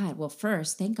my God, well,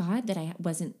 first, thank God that I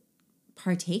wasn't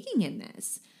partaking in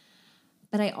this.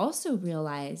 But I also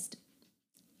realized,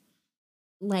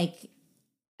 like,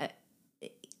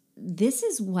 this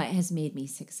is what has made me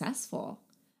successful.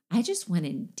 I just went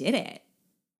and did it.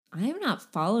 I'm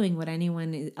not following what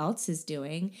anyone else is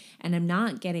doing, and I'm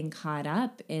not getting caught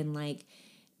up in like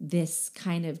this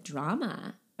kind of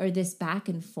drama or this back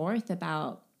and forth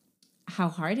about how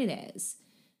hard it is.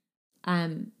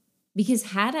 Because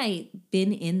had I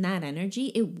been in that energy,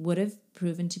 it would have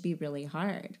proven to be really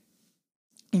hard.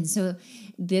 And so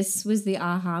this was the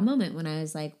aha moment when I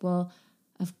was like, well,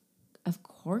 of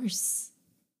course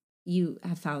you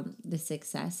have found the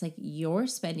success. Like, you're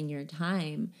spending your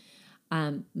time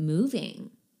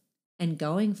moving and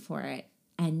going for it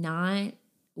and not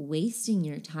wasting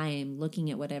your time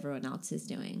looking at what everyone else is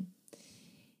doing.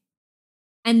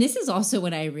 And this is also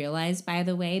what I realized, by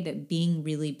the way, that being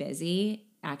really busy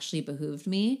actually behooved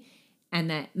me,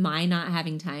 and that my not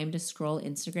having time to scroll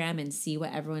Instagram and see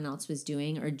what everyone else was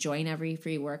doing or join every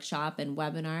free workshop and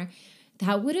webinar,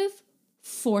 that would have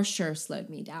for sure slowed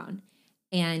me down.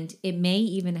 And it may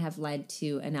even have led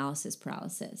to analysis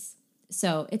paralysis.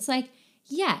 So it's like,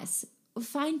 yes,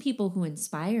 find people who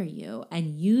inspire you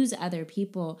and use other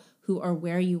people who are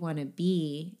where you want to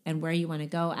be and where you want to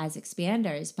go as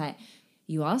expanders. But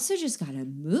you also just got to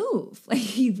move.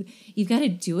 Like you've got to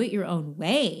do it your own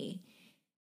way.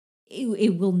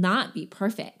 It will not be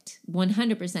perfect.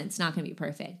 100% it's not going to be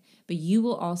perfect. But you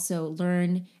will also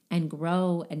learn and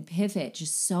grow and pivot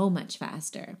just so much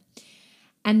faster.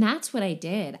 And that's what I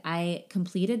did. I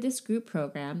completed this group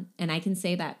program, and I can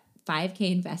say that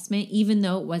 $5,000 investment, even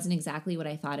though it wasn't exactly what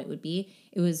I thought it would be,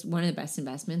 it was one of the best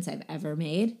investments I've ever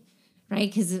made,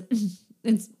 right? Because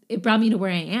it brought me to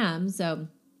where I am. So,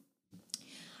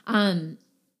 and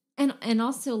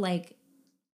also like,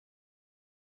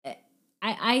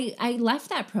 I left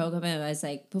that program and I was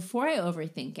like, before I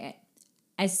overthink it,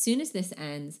 as soon as this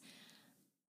ends,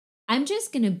 I'm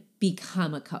just going to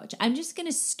become a coach. I'm just going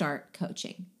to start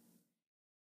coaching.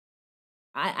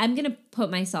 I'm going to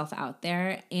put myself out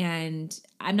there, and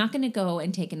I'm not going to go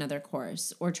and take another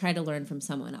course or try to learn from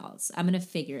someone else. I'm going to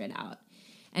figure it out.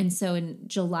 And so in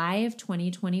July of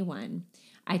 2021,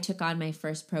 I took on my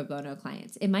first pro bono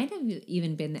clients. It might have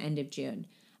even been the end of June.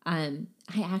 The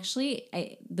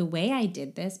way I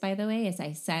did this, by the way, is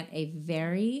I sent a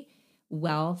very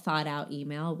well thought out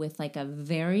email with like a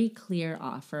very clear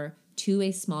offer to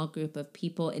a small group of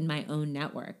people in my own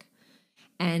network.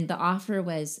 And the offer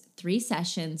was 3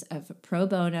 sessions of pro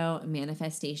bono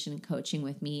manifestation coaching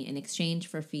with me in exchange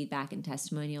for feedback and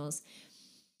testimonials.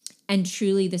 And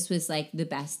truly, this was like the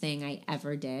best thing I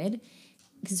ever did.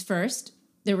 Because first,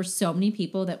 there were so many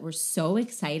people that were so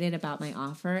excited about my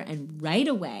offer. And right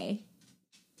away,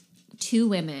 2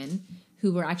 women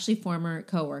who were actually former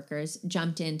coworkers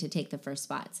jumped in to take the first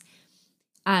spots.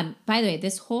 By the way,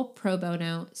 this whole pro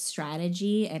bono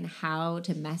strategy and how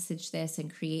to message this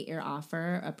and create your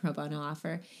offer, a pro bono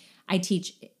offer, I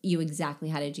teach you exactly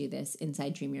how to do this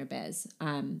inside Dream Your Biz.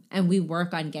 And we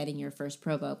work on getting your first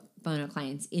pro bono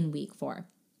clients in week 4.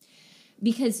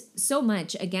 Because so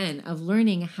much, again, of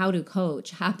learning how to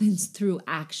coach happens through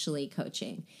actually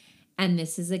coaching. And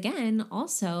this is, again,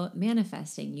 also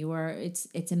manifesting.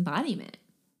 It's embodiment.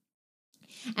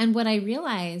 And what I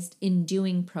realized in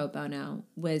doing pro bono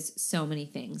was so many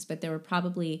things, but there were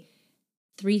probably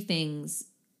 3 things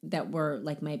that were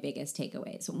like my biggest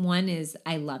takeaways. One is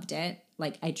I loved it.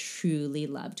 Like I truly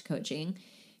loved coaching.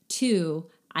 2,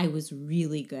 I was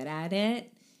really good at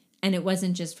it. And it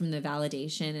wasn't just from the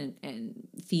validation and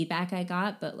feedback I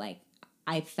got, but like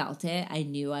I felt it. I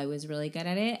knew I was really good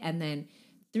at it. And then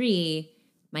 3,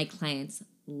 my clients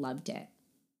loved it.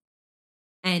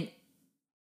 And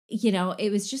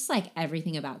it was just like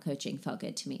everything about coaching felt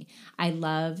good to me. I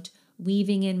loved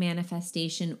weaving in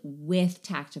manifestation with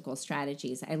tactical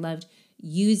strategies. I loved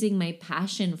using my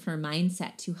passion for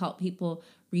mindset to help people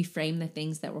reframe the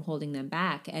things that were holding them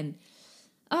back. And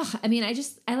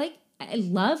I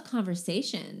love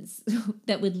conversations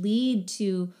that would lead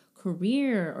to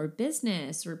career or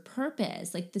business or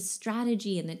purpose, like the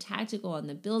strategy and the tactical and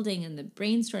the building and the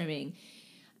brainstorming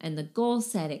and the goal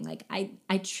setting. Like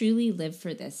I truly live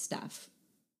for this stuff.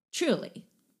 Truly.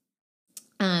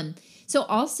 So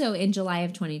also in July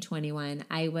of 2021,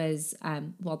 I was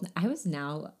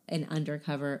now an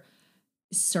undercover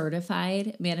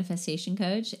certified manifestation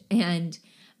coach, and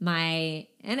I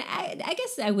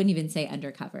guess I wouldn't even say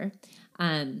undercover.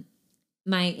 My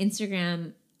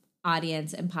Instagram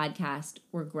audience and podcast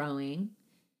were growing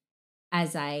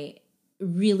as I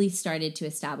really started to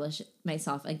establish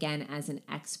myself again as an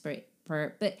expert,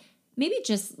 but maybe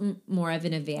just more of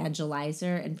an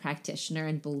evangelizer and practitioner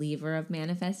and believer of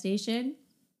manifestation.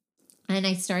 And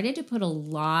I started to put a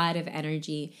lot of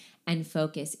energy and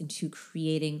focus into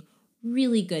creating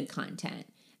really good content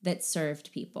that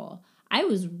served people. I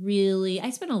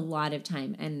spent a lot of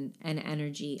time and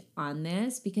energy on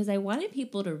this because I wanted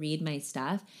people to read my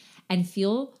stuff and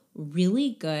feel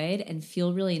really good and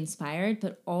feel really inspired,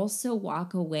 but also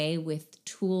walk away with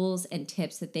tools and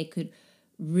tips that they could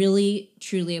really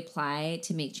truly apply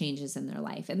to make changes in their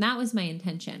life. And that was my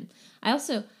intention. I was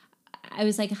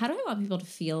like, how do I want people to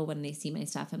feel when they see my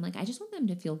stuff? I'm like, I just want them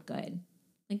to feel good,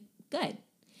 like good.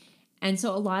 And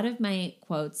so a lot of my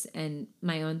quotes and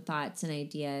my own thoughts and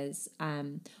ideas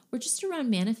were just around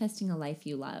manifesting a life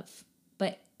you love,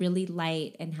 but really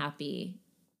light and happy,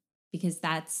 because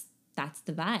that's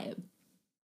the vibe.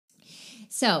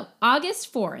 So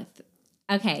August 4th.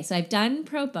 Okay, so I've done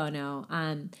pro bono.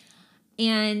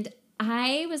 And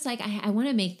I was like, I want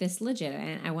to make this legit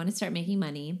and I want to start making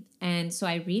money. And so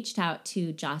I reached out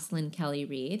to Jocelyn Kelly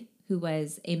Reed, who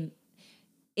is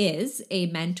a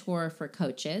mentor for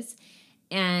coaches.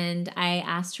 And I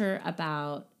asked her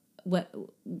about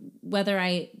whether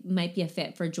I might be a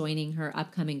fit for joining her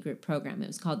upcoming group program. It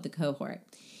was called The Cohort.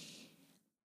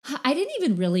 I didn't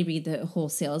even really read the whole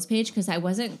sales page because I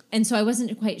wasn't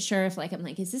quite sure if I'm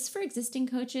like, is this for existing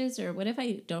coaches, or what if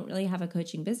I don't really have a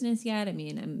coaching business yet? I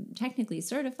mean, I'm technically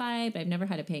certified, but I've never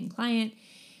had a paying client.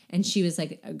 And she was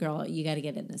like, girl, you got to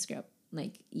get in this group.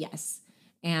 Like, yes.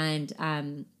 And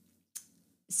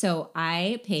so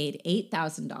I paid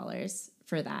 $8,000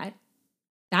 for that.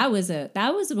 That was a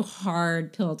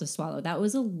hard pill to swallow. That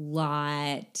was a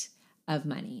lot of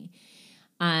money.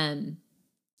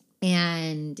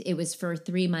 And it was for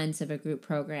 3 months of a group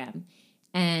program.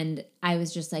 And I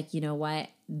was just like, you know what?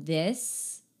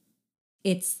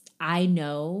 I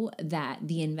know that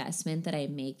the investment that I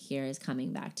make here is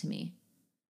coming back to me.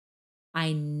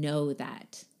 I know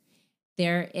that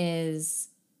there is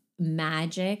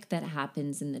magic that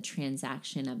happens in the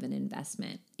transaction of an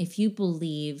investment. If you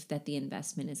believe that the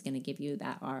investment is going to give you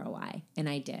that ROI, and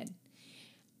I did.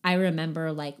 I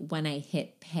remember like when I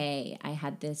hit pay, I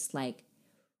had this like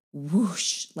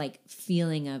whoosh, like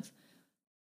feeling of,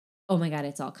 oh my God,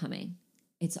 it's all coming.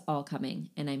 It's all coming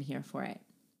and I'm here for it.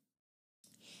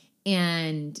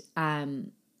 And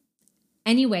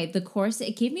anyway, the course,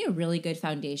 it gave me a really good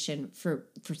foundation for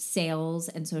sales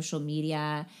and social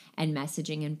media and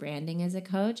messaging and branding as a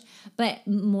coach. But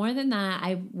more than that,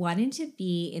 I wanted to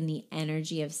be in the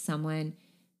energy of someone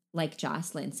like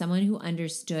Jocelyn, someone who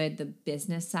understood the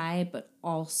business side, but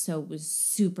also was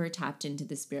super tapped into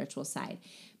the spiritual side,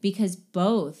 because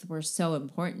both were so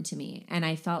important to me. And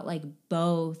I felt like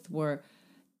both were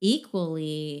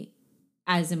equally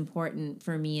as important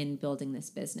for me in building this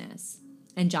business.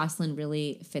 And Jocelyn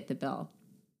really fit the bill.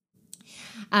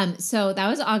 So that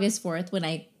was August 4th when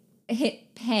I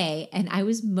hit pay and I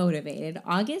was motivated.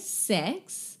 August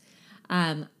 6th,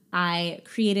 I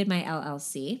created my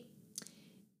LLC.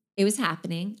 It was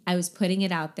happening. I was putting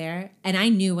it out there. And I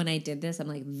knew when I did this, I'm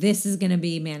like, this is going to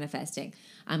be manifesting.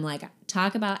 I'm like,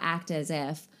 talk about act as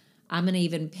if. I'm going to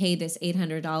even pay this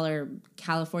 $800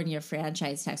 California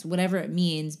franchise tax, whatever it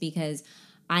means, because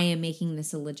I am making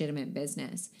this a legitimate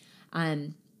business.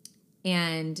 And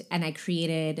I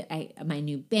created my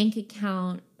new bank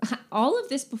account, all of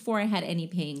this before I had any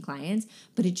paying clients,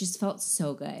 but it just felt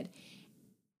so good.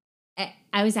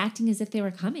 I was acting as if they were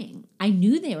coming. I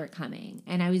knew they were coming,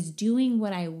 and I was doing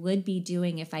what I would be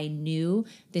doing if I knew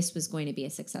this was going to be a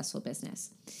successful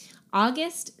business.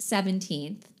 August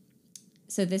 17th,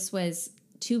 so this was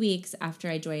 2 weeks after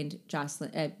I joined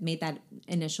Jocelyn, made that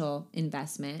initial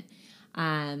investment.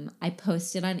 I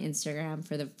posted on Instagram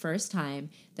for the first time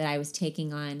that I was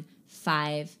taking on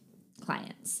 5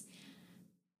 clients.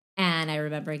 And I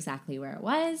remember exactly where it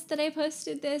was that I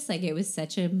posted this. Like, it was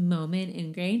such a moment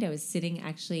ingrained. I was sitting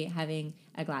actually having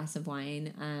a glass of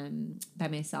wine by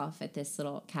myself at this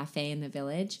little cafe in the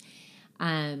village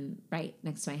right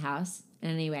next to my house.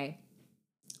 And anyway,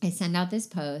 I send out this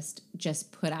post,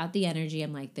 just put out the energy.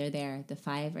 I'm like, they're there. The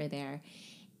 5 are there.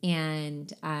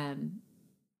 And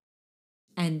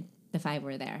the 5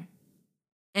 were there.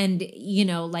 And, you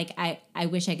know, like, I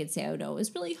wish I could say, oh no, it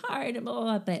was really hard,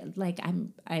 but like,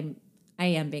 I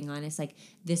am being honest. Like,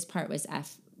 this part was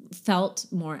felt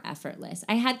more effortless.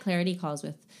 I had clarity calls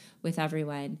with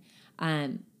everyone.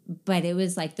 But it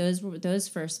was like those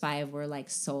first 5 were like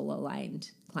soul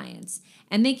aligned clients,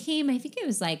 and they came, I think it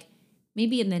was like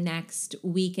maybe in the next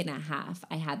week and a half,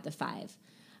 I had the 5.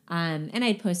 And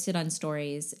I'd posted on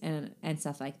stories and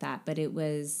stuff like that, but it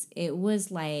was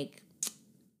like,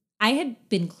 I had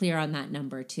been clear on that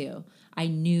number too. I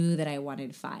knew that I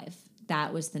wanted 5.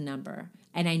 That was the number.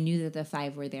 And I knew that the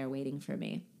 5 were there waiting for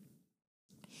me.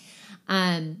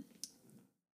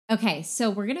 Okay,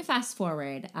 so we're going to fast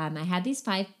forward. I had these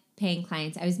 5 paying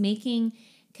clients. I was making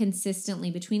consistently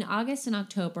between August and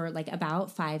October, like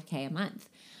about $5,000 a month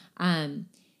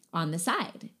on the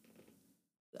side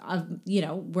of,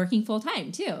 working full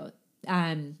time too.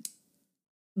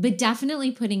 But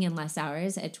definitely putting in less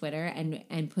hours at Twitter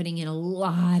and putting in a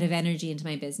lot of energy into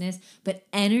my business, but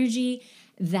energy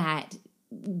that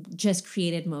just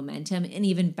created momentum and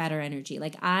even better energy.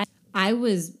 Like, I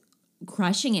was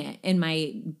crushing it in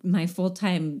my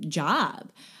full-time job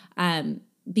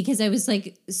because I was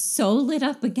like so lit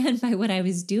up again by what I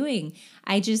was doing.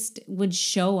 I just would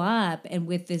show up and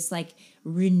with this like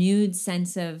renewed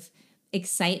sense of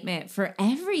excitement for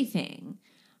everything.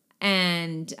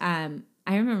 And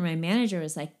I remember my manager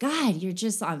was like, God, you're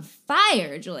just on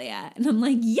fire, Julia. And I'm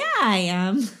like, yeah, I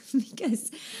am.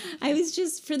 Because I was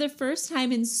just, for the first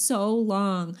time in so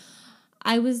long,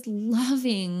 I was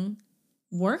loving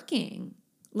working,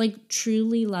 like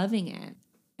truly loving it.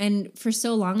 And for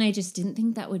so long, I just didn't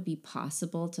think that would be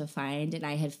possible to find. And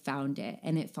I had found it,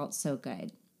 and it felt so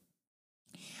good.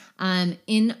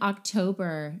 In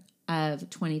October of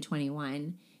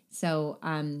 2021, so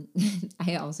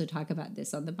I also talk about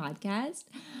this on the podcast.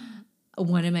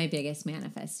 One of my biggest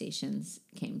manifestations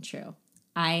came true.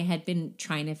 I had been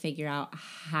trying to figure out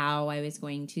how I was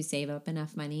going to save up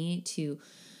enough money to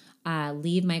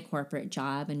leave my corporate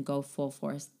job and go full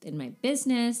force in my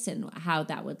business, and how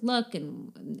that would look,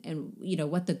 and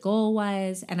what the goal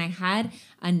was. And I had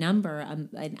a number,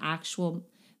 an actual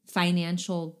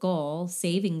financial goal,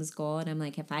 savings goal. And I'm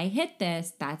like, if I hit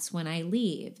this, that's when I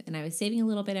leave. And I was saving a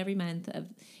little bit every month of,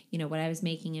 what I was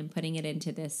making and putting it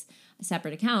into this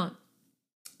separate account.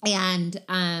 And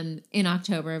in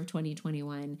October of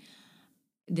 2021,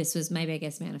 this was my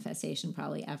biggest manifestation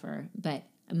probably ever. But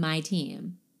my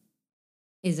team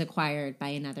is acquired by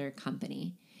another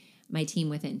company. my team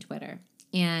within Twitter.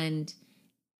 And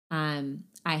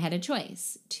I had a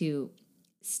choice to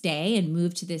stay and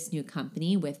move to this new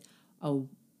company with a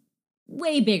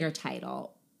way bigger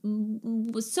title,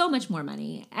 with so much more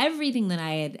money, everything that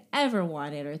I had ever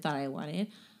wanted or thought I wanted,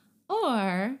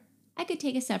 or I could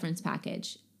take a severance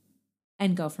package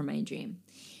and go for my dream.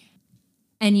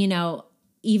 And,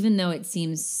 even though it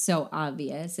seems so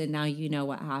obvious and now you know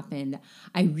what happened,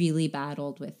 I really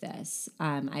battled with this.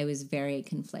 I was very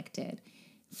conflicted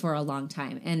for a long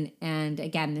time. And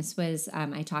again, this was,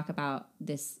 I talk about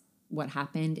this, what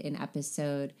happened in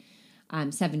episode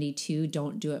 72,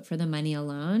 Don't Do It for the Money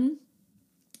Alone.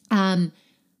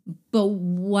 But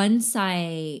once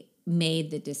I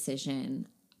made the decision,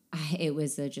 it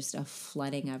was just a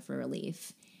flooding of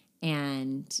relief.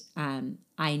 And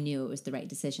I knew it was the right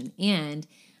decision. And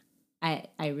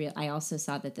I also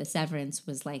saw that the severance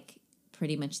was like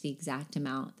pretty much the exact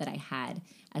amount that I had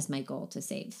as my goal to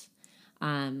save.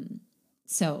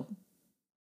 So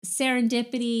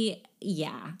serendipity,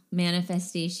 yeah.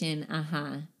 Manifestation,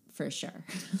 for sure.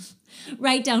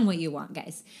 Write down what you want,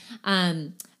 guys.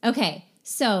 Okay.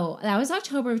 So that was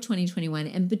October of 2021.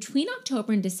 And between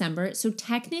October and December, so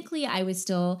technically I was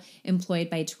still employed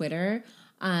by Twitter.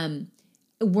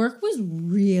 Work was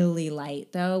really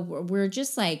light though. We're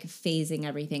just like phasing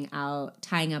everything out,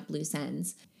 tying up loose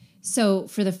ends. So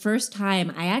for the first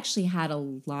time, I actually had a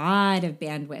lot of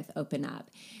bandwidth open up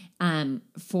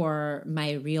for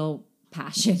my real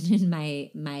passion and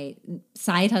my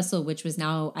side hustle, which was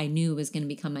now I knew was going to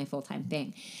become my full-time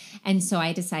thing. And so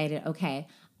I decided, okay,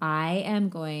 I am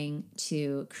going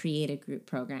to create a group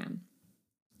program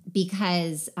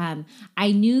because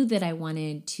I knew that I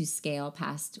wanted to scale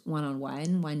past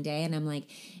one-on-one one day. And I'm like,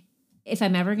 if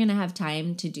I'm ever going to have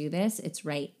time to do this, it's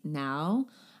right now.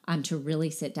 To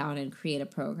really sit down and create a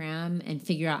program and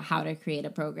figure out how to create a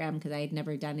program because I had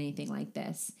never done anything like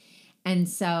this. And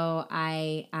so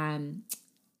I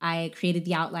created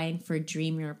the outline for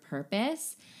Dream Your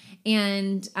Purpose.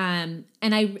 And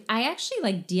I actually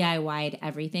like DIY'd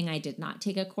everything. I did not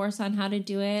take a course on how to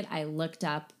do it. I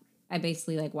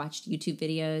basically like watched YouTube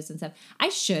videos and stuff. I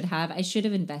should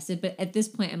have invested, but at this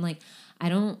point I'm like, I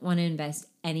don't want to invest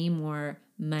any more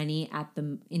money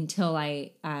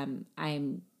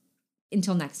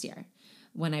until next year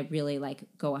when I really like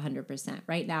go 100%.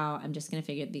 Right now, I'm just going to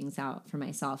figure things out for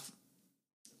myself.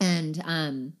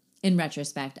 And in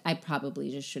retrospect, I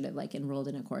probably just should have like enrolled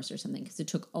in a course or something because it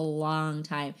took a long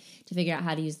time to figure out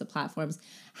how to use the platforms,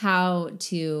 how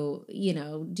to,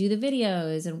 do the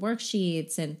videos and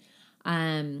worksheets and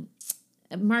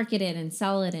market it and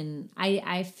sell it. And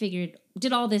I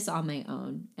did all this on my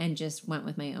own and just went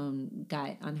with my own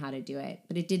gut on how to do it.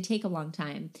 But it did take a long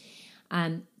time.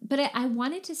 But I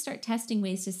wanted to start testing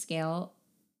ways to scale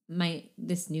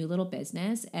this new little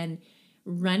business and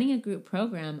running a group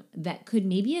program that could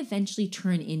maybe eventually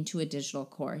turn into a digital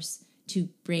course to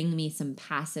bring me some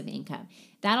passive income.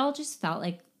 That all just felt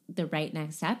like the right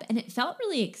next step. And it felt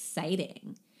really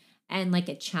exciting and like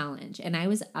a challenge. And I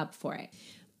was up for it.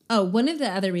 Oh, one of the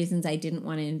other reasons I didn't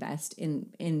want to invest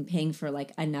in paying for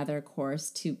like another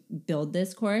course to build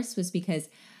this course was because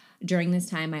during this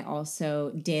time, I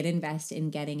also did invest in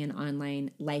getting an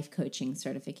online life coaching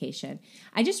certification.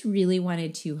 I just really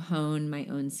wanted to hone my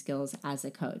own skills as a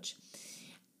coach.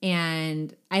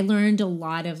 And I learned a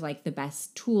lot of like the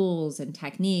best tools and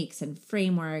techniques and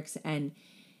frameworks and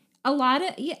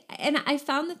and I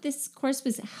found that this course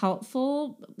was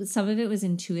helpful. Some of it was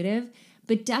intuitive,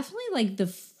 but definitely like the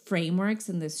frameworks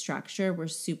and the structure were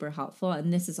super helpful.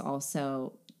 And this is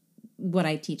also what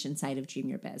I teach inside of Dream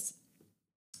Your Biz.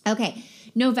 Okay,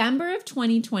 November of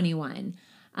 2021.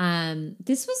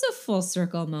 This was a full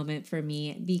circle moment for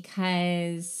me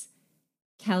because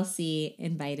Kelsey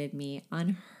invited me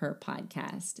on her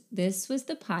podcast. This was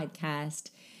the podcast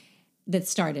that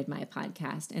started my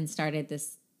podcast and started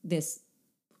this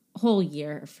whole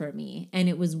year for me. And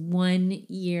it was 1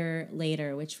 year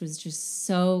later, which was just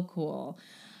so cool.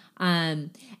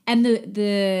 And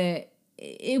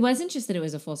it wasn't just that it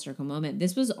was a full circle moment.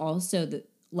 This was also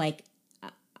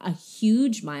a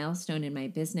huge milestone in my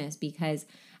business because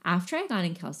after I got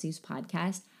in Kelsey's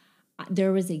podcast,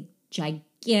 there was a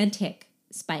gigantic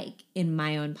spike in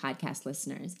my own podcast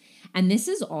listeners. And this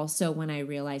is also when I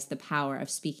realized the power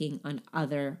of speaking on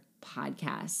other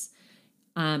podcasts,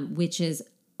 which is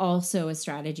also a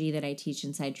strategy that I teach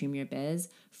inside Dream Your Biz.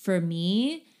 For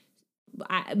me,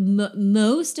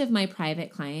 most of my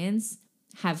private clients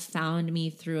have found me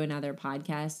through another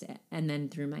podcast and then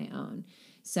through my own.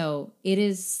 So it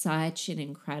is such an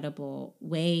incredible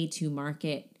way to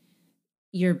market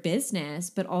your business,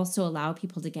 but also allow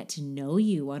people to get to know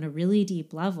you on a really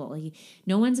deep level. Like,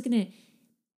 no one's going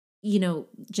to,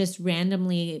 just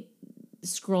randomly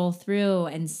scroll through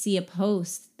and see a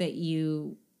post that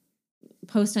you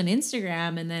post on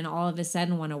Instagram and then all of a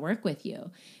sudden want to work with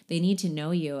you. They need to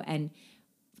know you, and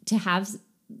to have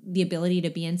the ability to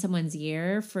be in someone's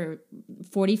ear for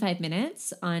 45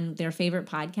 minutes on their favorite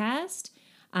podcast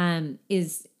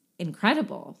is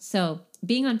incredible. So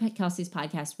being on Kelsey's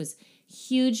podcast was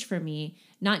huge for me,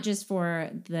 not just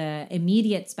for the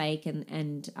immediate spike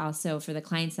and also for the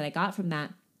clients that I got from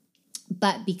that,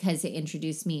 but because it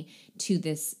introduced me to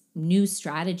this new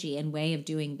strategy and way of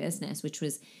doing business, which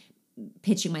was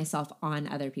pitching myself on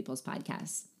other people's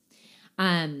podcasts.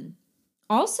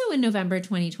 Also in November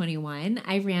 2021,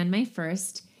 I ran my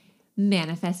first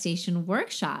manifestation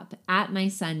workshop at my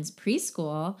son's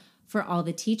preschool for all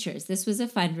the teachers. This was a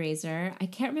fundraiser. I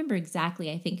can't remember exactly.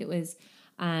 I think it was,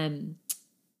 I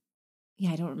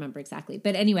don't remember exactly.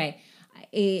 But anyway,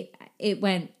 it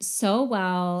went so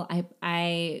well.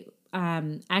 I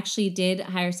actually did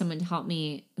hire someone to help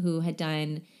me who had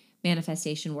done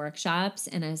manifestation workshops.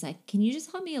 And I was like, can you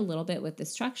just help me a little bit with the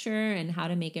structure and how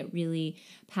to make it really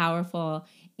powerful?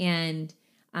 And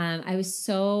I was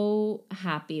so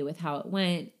happy with how it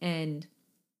went. And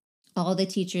all the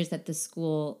teachers at the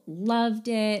school loved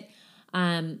it.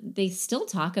 They still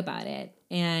talk about it,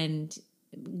 and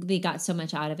they got so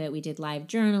much out of it. We did live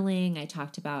journaling. I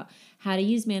talked about how to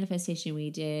use manifestation. We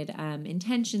did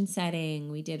intention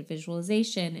setting. We did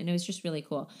visualization, and it was just really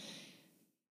cool.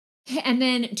 And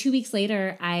then 2 weeks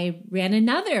later, I ran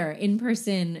another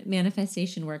in-person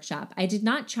manifestation workshop. I did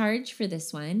not charge for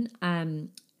this one,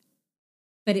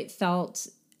 but it felt,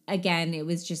 again,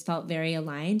 felt very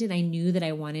aligned, and I knew that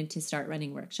I wanted to start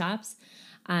running workshops.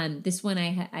 This one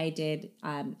I did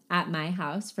at my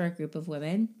house for a group of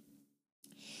women.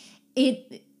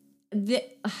 I'm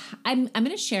going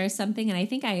to share something, and I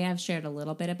think I have shared a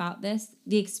little bit about this.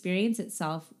 The experience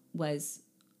itself was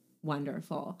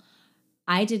wonderful.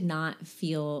 I did not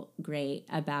feel great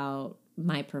about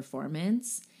my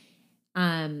performance.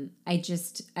 I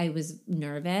was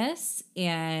nervous,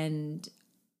 and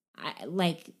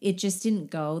it just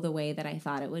didn't go the way that I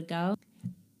thought it would go.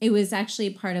 It was actually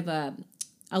part of a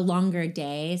longer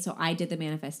day. So I did the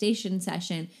manifestation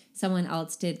session. Someone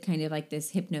else did kind of like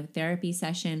this hypnotherapy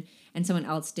session, and someone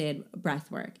else did breath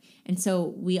work. And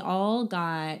so we all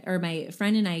got, or my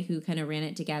friend and I who kind of ran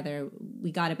it together,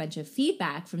 we got a bunch of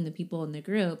feedback from the people in the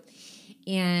group.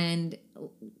 And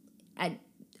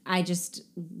I just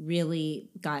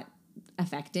really got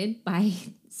affected by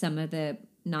some of the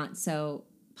not so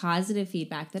positive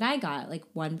feedback that I got. Like,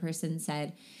 one person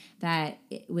said that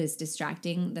it was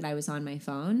distracting that I was on my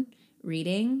phone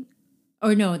reading,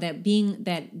 or no, that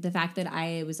the fact that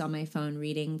I was on my phone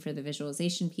reading for the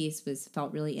visualization piece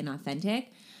felt really inauthentic.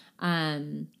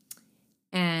 And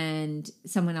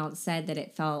someone else said that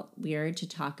it felt weird to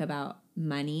talk about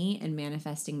money and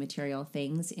manifesting material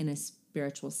things in a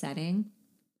spiritual setting.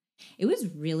 It was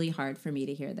really hard for me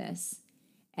to hear this.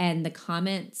 And the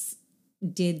comments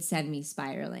did send me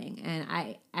spiraling. And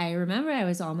I remember I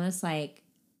was almost like,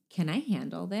 can I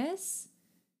handle this?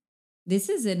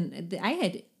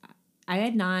 I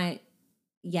had not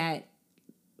yet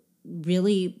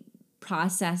really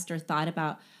processed or thought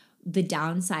about the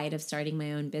downside of starting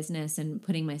my own business and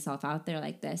putting myself out there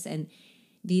like this. And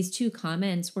these two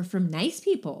comments were from nice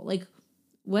people. Like,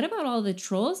 what about all the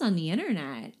trolls on the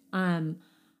internet?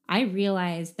 I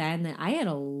realized then that I had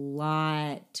a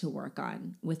lot to work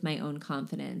on with my own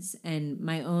confidence and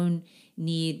my own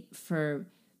need for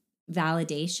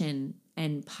validation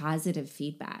and positive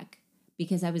feedback,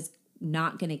 because I was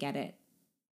not going to get it,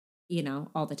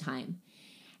 all the time.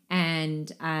 And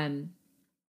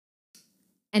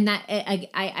that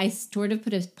I sort of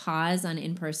put a pause on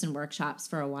in-person workshops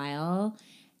for a while,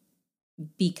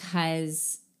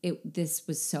 because this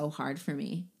was so hard for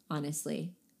me,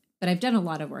 honestly. But I've done a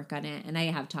lot of work on it, and I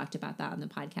have talked about that on the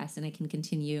podcast, and I can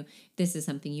continue. If this is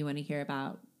something you want to hear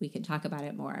about, we can talk about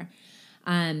it more.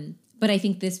 But I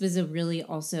think this was a really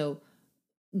also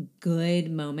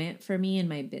good moment for me in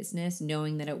my business,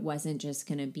 knowing that it wasn't just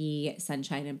going to be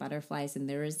sunshine and butterflies, and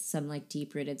there was some like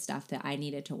deep-rooted stuff that I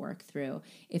needed to work through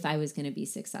if I was going to be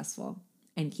successful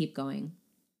and keep going.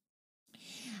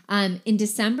 In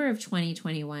December of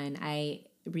 2021, I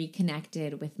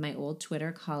reconnected with my old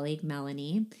Twitter colleague,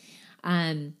 Melanie.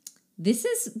 This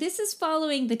is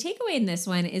following, the takeaway in this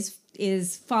one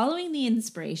is following the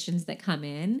inspirations that come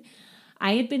in.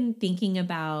 I had been thinking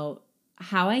about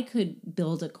how I could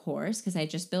build a course, because I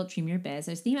just built Dream Your Biz.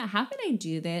 I was thinking about, how could I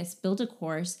do this, build a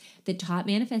course that taught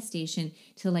manifestation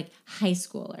to like high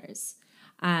schoolers.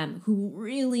 who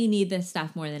really need this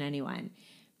stuff more than anyone.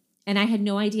 And I had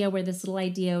no idea where this little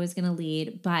idea was going to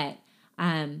lead, but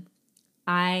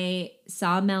I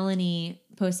saw Melanie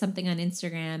post something on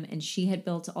Instagram, and she had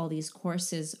built all these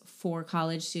courses for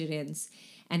college students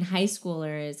and high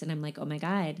schoolers. And I'm like, oh my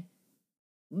God,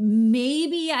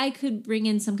 maybe I could bring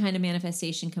in some kind of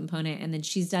manifestation component. And then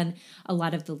she's done a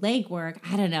lot of the legwork.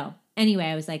 I don't know. Anyway,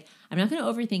 I was like, I'm not going to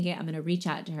overthink it. I'm going to reach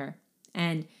out to her.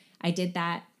 And I did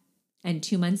that. And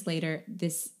 2 months later,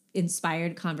 this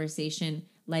inspired conversation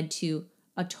led to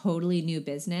a totally new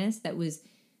business that was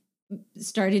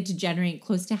started to generate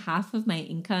close to half of my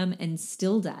income and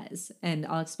still does. And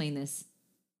I'll explain this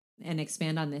and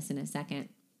expand on this in a second.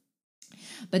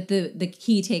 But the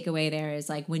key takeaway there is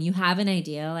like when you have an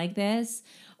idea like this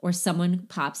or someone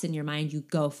pops in your mind, you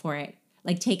go for it.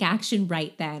 Like take action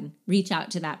right then. Reach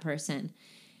out to that person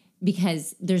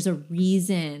because there's a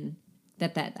reason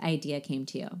that idea came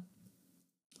to you.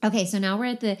 Okay, so now we're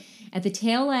at the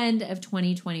tail end of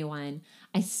 2021.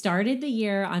 I started the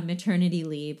year on maternity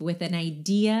leave with an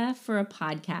idea for a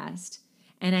podcast,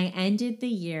 and I ended the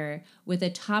year with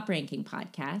a top-ranking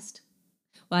podcast.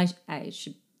 Well, I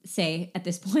should say at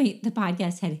this point, the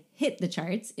podcast had hit the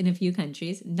charts in a few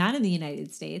countries, not in the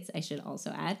United States, I should also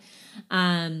add.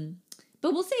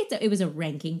 But we'll say it was a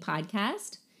ranking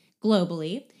podcast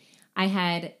globally. I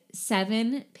had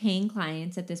 7 paying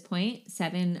clients at this point,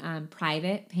 7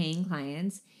 private paying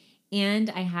clients, and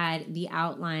I had the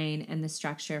outline and the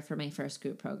structure for my first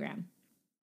group program.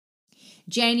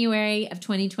 January of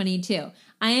 2022,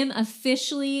 I am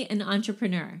officially an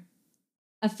entrepreneur.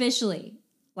 Officially.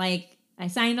 Like I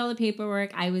signed all the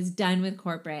paperwork, I was done with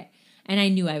corporate, and I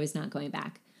knew I was not going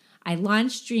back. I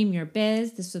launched Dream Your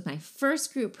Biz. This was my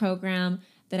first group program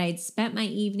that I'd spent my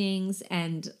evenings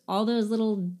and all those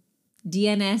little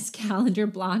DNS calendar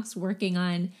blocks working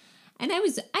on. And I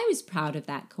was proud of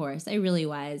that course. I really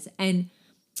was. And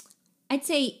I'd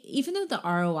say even though the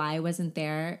ROI wasn't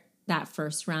there that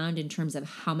first round in terms of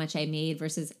how much I made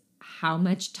versus how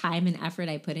much time and effort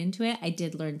I put into it, I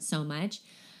did learn so much.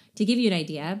 To give you an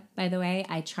idea, by the way,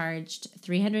 I charged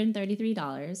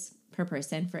 $333 per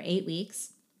person for 8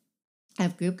 weeks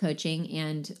of group coaching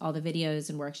and all the videos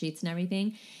and worksheets and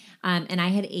everything. And I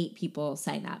had 8 people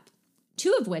sign up.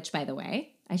 2 of which, by the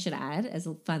way, I should add as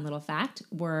a fun little fact,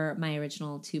 were my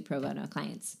original 2 pro bono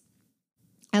clients.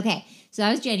 Okay, so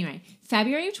that was January.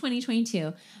 February of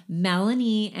 2022,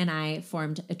 Melanie and I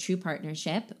formed a true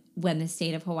partnership when the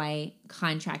state of Hawaii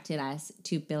contracted us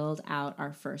to build out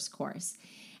our first course.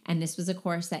 And this was a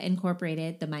course that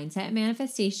incorporated the mindset and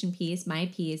manifestation piece,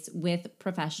 my piece, with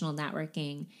professional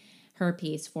networking, her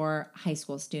piece for high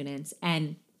school students.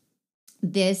 And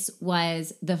this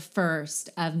was the first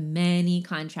of many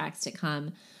contracts to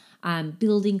come,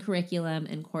 building curriculum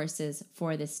and courses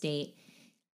for the state.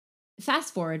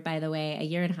 Fast forward, by the way, a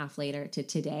year and a half later to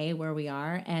today where we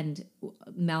are, and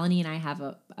Melanie and I have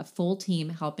a full team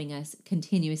helping us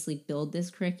continuously build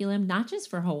this curriculum, not just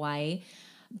for Hawaii,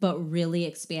 but really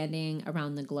expanding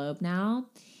around the globe now.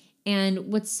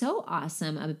 And what's so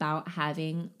awesome about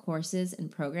having courses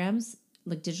and programs,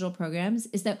 like digital programs,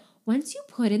 is that once you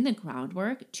put in the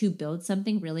groundwork to build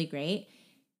something really great,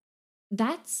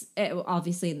 that's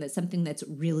obviously that's something that's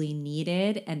really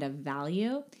needed and of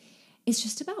value. It's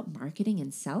just about marketing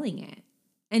and selling it.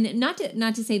 And not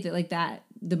to say that like that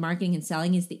the marketing and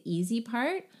selling is the easy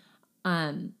part.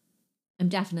 I'm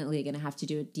definitely going to have to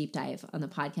do a deep dive on the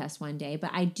podcast one day,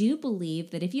 but I do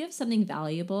believe that if you have something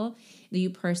valuable that you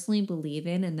personally believe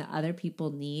in and that other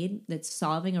people need, that's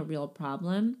solving a real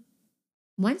problem,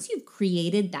 once you've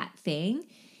created that thing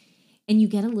and you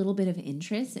get a little bit of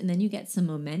interest and then you get some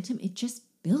momentum, it just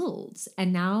builds.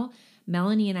 And now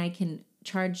Melanie and I can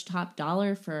charge top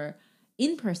dollar for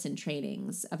in-person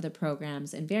trainings of the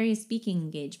programs and various speaking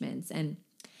engagements. And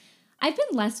I've been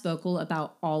less vocal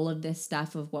about all of this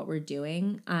stuff of what we're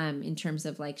doing in terms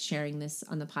of like sharing this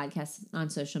on the podcast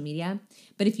on social media.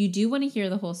 But if you do want to hear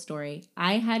the whole story,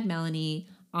 I had Melanie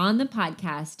on the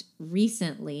podcast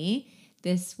recently.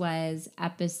 This was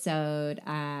episode,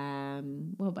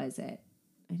 what was it?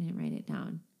 I didn't write it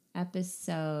down.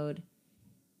 Episode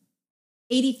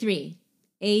 83.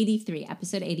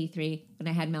 Episode 83, when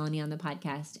I had Melanie on the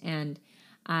podcast. And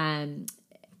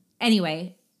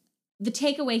anyway, the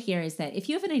takeaway here is that if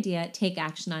you have an idea, take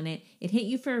action on it. It hit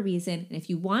you for a reason. And if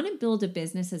you want to build a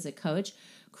business as a coach,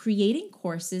 creating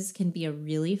courses can be a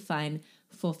really fun,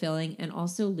 fulfilling, and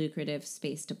also lucrative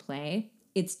space to play.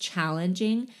 It's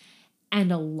challenging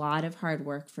and a lot of hard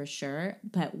work for sure,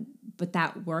 but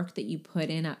that work that you put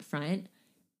in up front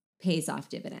pays off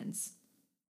dividends.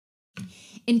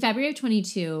 In February of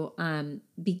 22,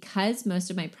 because most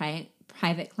of my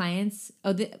private clients,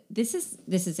 this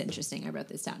is interesting. I wrote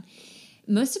this down.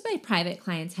 Most of my private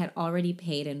clients had already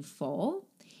paid in full.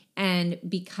 And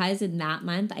because in that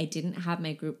month I didn't have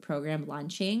my group program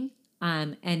launching,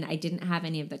 and I didn't have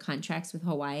any of the contracts with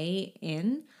Hawaii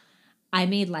in, I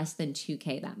made less than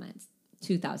 $2,000 that month,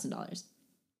 $2,000.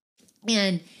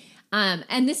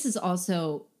 And this is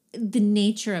also the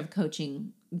nature of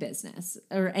coaching business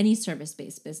or any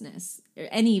service-based business or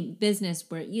any business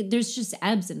where there's just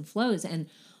ebbs and flows, and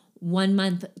one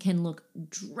month can look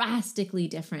drastically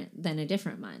different than a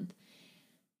different month.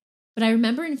 But I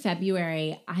remember in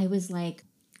February, I was like,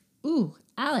 ooh,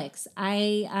 Alex,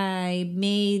 I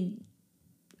made,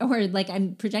 or like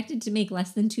I'm projected to make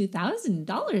less than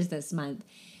 $2,000 this month.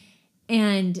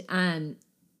 And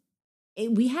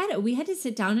we had to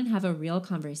sit down and have a real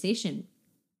conversation,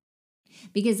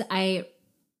 because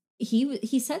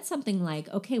he said something like,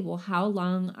 okay, well, how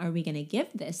long are we going to give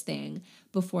this thing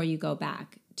before you go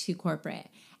back to corporate?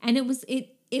 And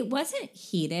it wasn't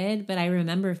heated, but I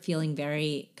remember feeling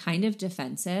very kind of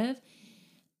defensive.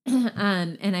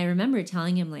 And I remember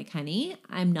telling him, like, honey,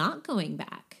 I'm not going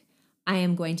back. I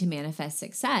am going to manifest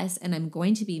success, and I'm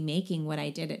going to be making what I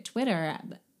did at Twitter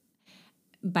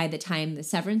by the time the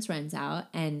severance runs out.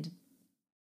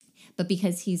 But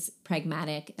because he's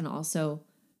pragmatic and also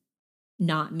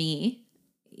not me,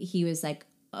 he was like,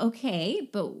 okay,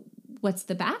 but what's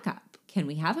the backup? Can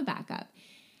we have a backup?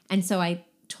 And so I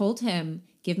told him,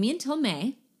 give me until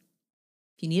May.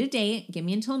 If you need a date, give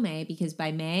me until May, because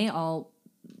by May, I'll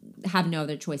have no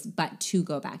other choice but to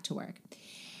go back to work.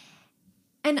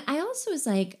 And I also was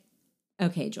like,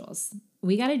 okay, Jules,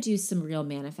 we got to do some real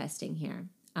manifesting here.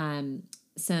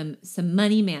 Some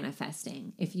money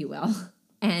manifesting, if you will.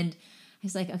 And I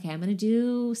was like, okay, I'm going to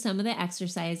do some of the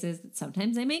exercises that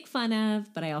sometimes I make fun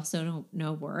of, but I also don't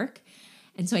know work.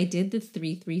 And so I did the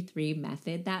 3-3-3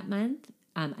 method that month.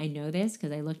 I know this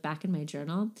because I looked back in my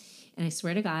journal, and I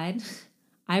swear to God,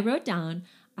 I wrote down,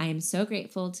 I am so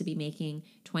grateful to be making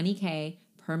 $20,000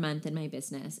 per month in my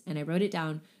business. And I wrote it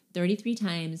down 33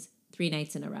 times, 3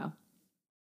 nights in a row.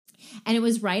 And it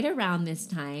was right around this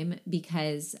time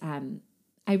because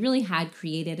I really had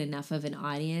created enough of an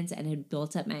audience and had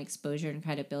built up my exposure and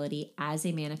credibility as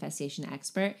a manifestation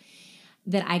expert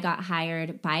that I got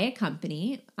hired by a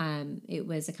company. It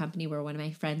was a company where one of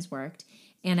my friends worked,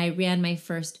 and I ran my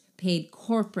first paid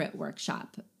corporate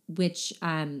workshop, which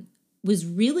was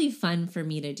really fun for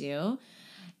me to do.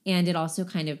 And it also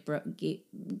kind of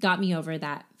got me over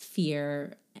that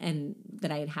fear and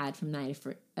that I had from my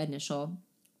initial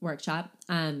workshop.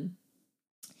 And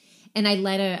I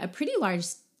led a pretty large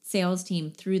sales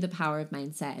team through the power of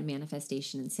mindset and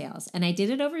manifestation and sales. And I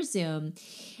did it over Zoom,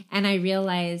 and I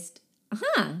realized,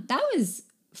 that was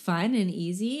fun and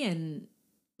easy and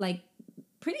like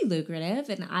pretty lucrative.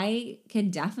 And I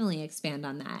can definitely expand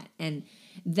on that. And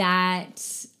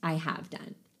that I have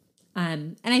done.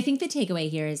 And I think the takeaway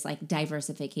here is like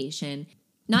diversification,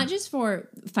 not just for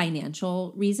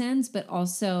financial reasons, but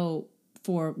also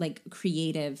for like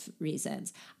creative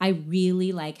reasons. I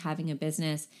really like having a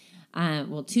business,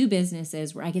 two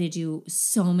businesses where I get to do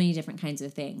so many different kinds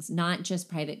of things, not just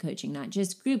private coaching, not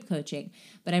just group coaching,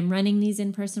 but I'm running these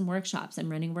in-person workshops.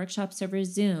 I'm running workshops over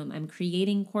Zoom. I'm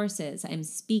creating courses. I'm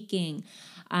speaking.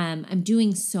 I'm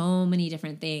doing so many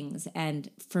different things. And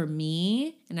for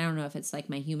me, and I don't know if it's like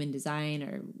my human design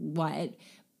or what,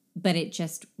 but it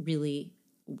just really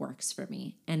works for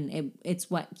me. And it's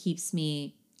what keeps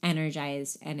me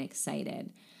energized and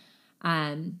excited.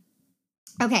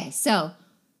 Okay, so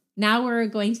now we're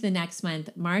going to the next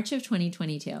month, March of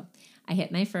 2022. I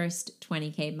hit my first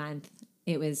 20K month.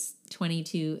 It was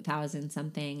 22,000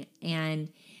 something. And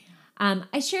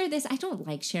I share this. I don't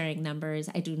like sharing numbers.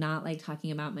 I do not like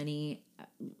talking about money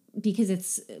because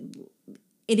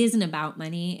it isn't about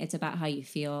money. It's about how you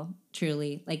feel,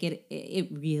 truly. Like it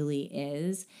really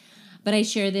is. But I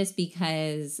share this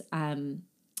because I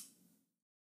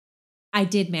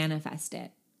did manifest it.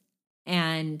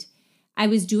 And I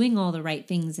was doing all the right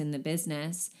things in the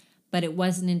business, but it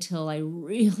wasn't until I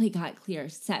really got clear,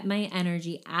 set my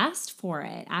energy, asked for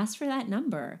that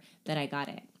number, that I got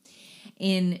it.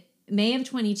 In May of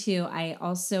 22, I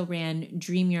also ran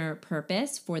Dream Your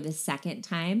Purpose for the second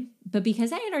time, but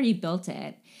because I had already built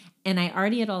it and I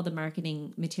already had all the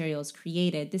marketing materials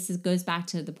created, goes back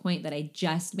to the point that I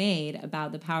just made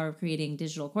about the power of creating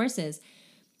digital courses.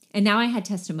 And now I had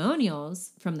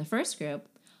testimonials from the first group.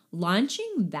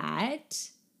 Launching that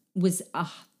was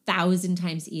 1,000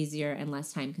 times easier and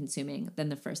less time consuming than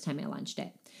the first time I launched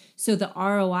it. So the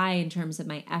ROI in terms of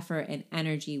my effort and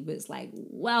energy was like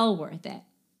well worth it.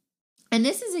 And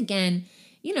this is, again,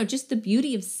 just the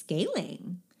beauty of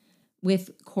scaling.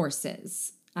 with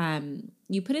courses.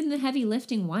 You put in the heavy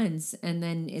lifting once and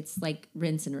then it's like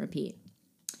rinse and repeat.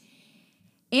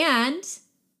 And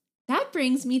that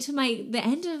brings me to the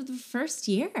end of the first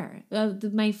year,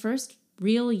 my first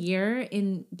real year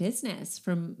in business,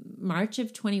 from March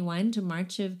of 21 to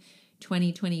March of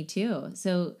 2022.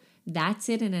 So that's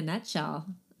it in a nutshell,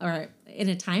 or in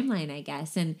a timeline, I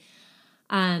guess. And,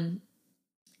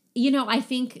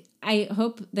 I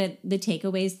hope that the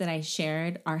takeaways that I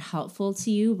shared are helpful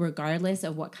to you, regardless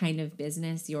of what kind of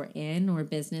business you're in or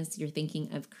business you're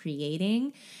thinking of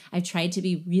creating. I've tried to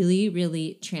be really,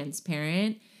 really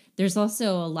transparent. There's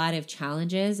also a lot of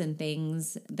challenges and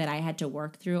things that I had to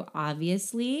work through,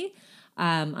 obviously,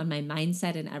 on my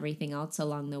mindset and everything else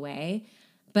along the way.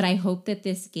 But I hope that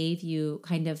this gave you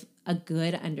kind of a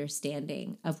good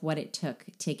understanding of what it took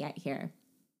to get here.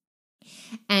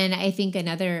 And I think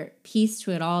another piece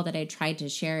to it all that I tried to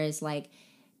share is like,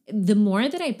 the more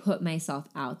that I put myself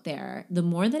out there, the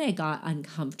more that I got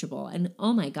uncomfortable. And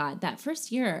oh my God, that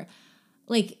first year,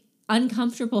 like,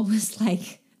 uncomfortable was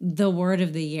like the word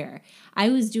of the year. I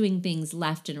was doing things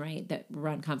left and right that were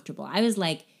uncomfortable. I was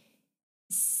like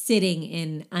sitting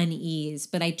in unease,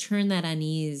 but I turned that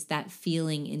unease, that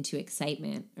feeling, into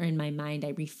excitement, or in my mind,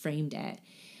 I reframed it.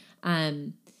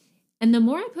 And the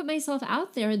more I put myself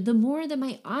out there, the more that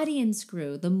my audience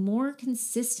grew, the more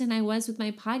consistent I was with my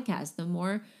podcast, the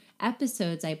more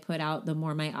episodes I put out, the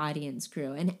more my audience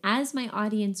grew. And as my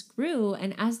audience grew,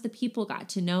 and as the people got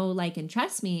to know, like, and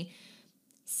trust me,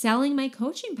 selling my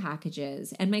coaching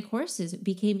packages and my courses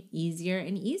became easier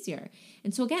and easier.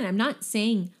 And so again, I'm not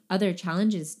saying other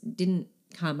challenges didn't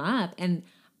come up. And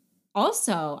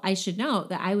also, I should note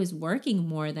that I was working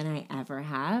more than I ever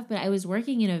have, but I was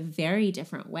working in a very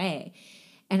different way.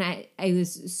 And I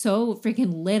was so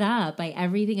freaking lit up by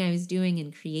everything I was doing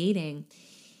and creating.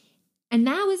 And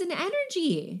that was an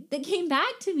energy that came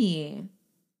back to me.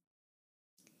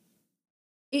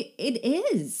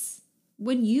 It is.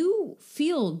 When you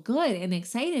feel good and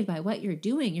excited by what you're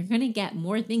doing, you're going to get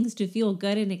more things to feel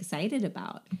good and excited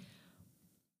about.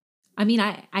 I mean,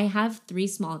 I have 3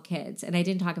 small kids, and I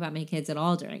didn't talk about my kids at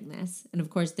all during this. And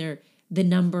of course, they're the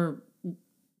number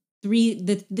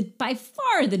 3, by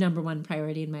far the number 1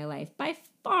 priority in my life, by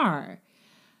far.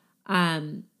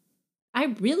 I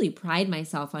really pride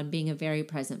myself on being a very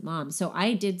present mom. So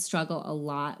I did struggle a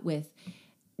lot with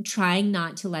trying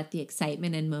not to let the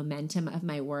excitement and momentum of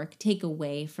my work take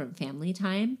away from family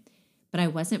time. But I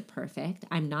wasn't perfect.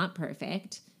 I'm not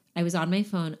perfect. I was on my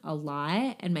phone a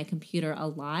lot and my computer a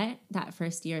lot that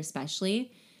first year,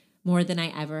 especially more than I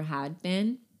ever had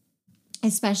been,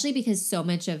 especially because so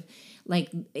much of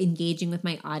like engaging with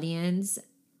my audience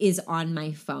is on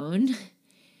my phone.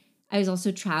 I was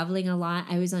also traveling a lot.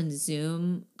 I was on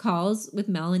Zoom calls with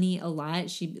Melanie a lot.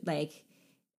 She like,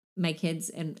 my kids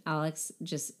and Alex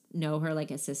just know her like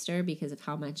a sister because of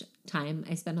how much time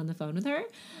I spend on the phone with her,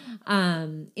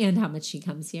 and how much she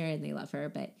comes here, and they love her.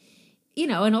 But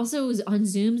and also was on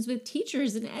Zooms with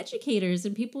teachers and educators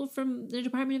and people from the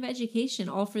Department of Education,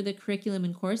 all for the curriculum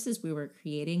and courses we were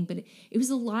creating. But it was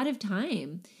a lot of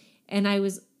time. And it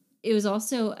was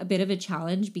also a bit of a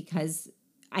challenge because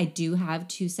I do have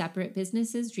 2 separate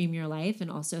businesses, Dream Your Life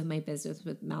and also my business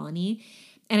with Melanie.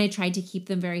 And I tried to keep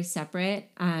them very separate.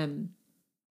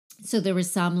 So there was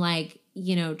some trying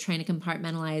to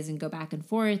compartmentalize and go back and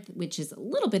forth, which is a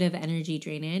little bit of energy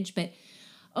drainage. But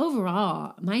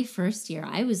overall, my first year,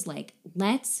 I was like,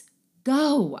 let's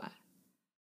go.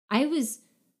 I was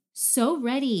so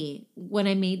ready when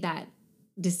I made that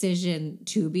decision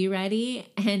to be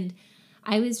ready. And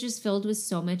I was just filled with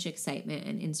so much excitement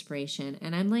and inspiration.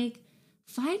 And I'm like,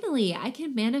 finally, I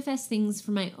can manifest things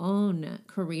for my own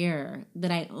career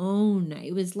that I own.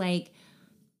 It was like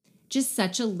just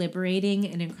such a liberating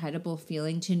and incredible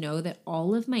feeling to know that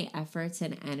all of my efforts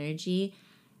and energy,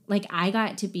 like, I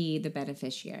got to be the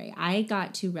beneficiary. I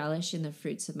got to relish in the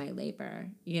fruits of my labor.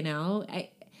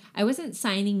 I wasn't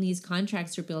signing these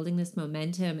contracts or building this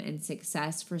momentum and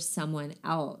success for someone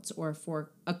else or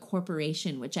for a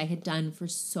corporation, which I had done for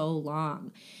so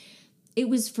long. It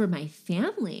was for my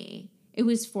family. It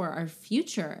was for our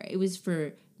future. It was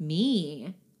for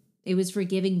me. It was for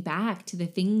giving back to the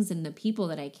things and the people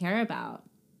that I care about.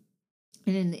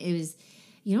 And then it was,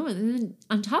 and then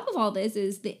on top of all this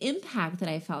is the impact that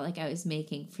I felt like I was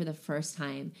making for the first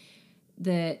time,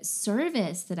 the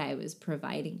service that I was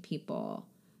providing people,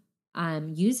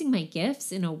 using my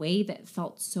gifts in a way that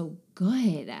felt so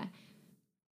good.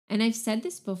 And I've said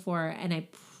this before, and I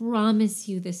promise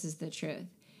you this is the truth.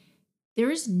 There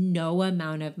is no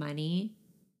amount of money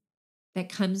that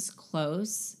comes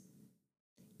close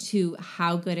to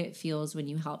how good it feels when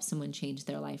you help someone change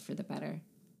their life for the better.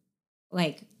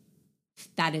 Like,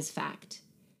 that is fact.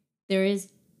 There is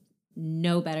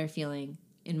no better feeling,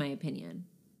 in my opinion.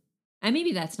 And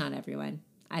maybe that's not everyone.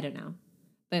 I don't know.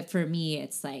 But for me,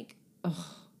 it's like,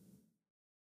 oh,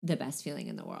 the best feeling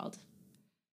in the world.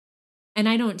 And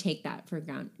I don't take that for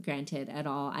granted at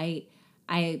all.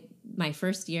 My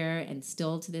first year and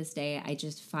still to this day, I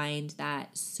just find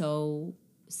that so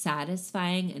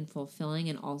satisfying and fulfilling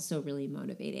and also really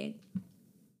motivating.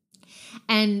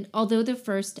 And although the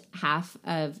first half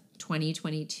of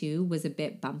 2022 was a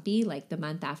bit bumpy, like the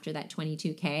month after that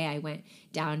 22K, I went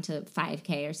down to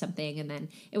 5K or something, and then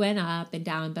it went up and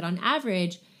down. But on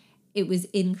average, it was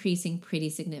increasing pretty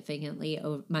significantly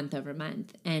month over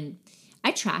month. And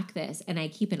I track this and I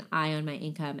keep an eye on my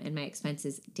income and my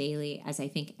expenses daily, as I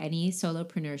think any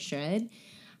solopreneur should.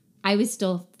 I was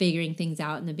still figuring things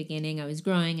out in the beginning. I was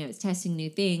growing, I was testing new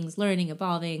things, learning,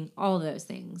 evolving, all of those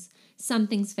things. Some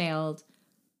things failed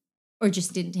or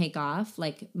just didn't take off,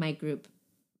 like my group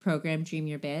program, Dream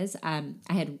Your Biz. I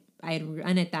had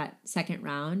run it that second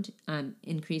round,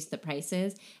 increased the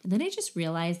prices. And then I just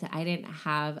realized that I didn't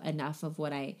have enough of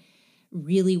what I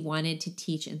really wanted to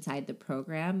teach inside the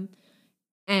program.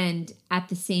 And at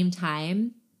the same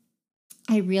time,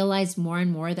 I realized more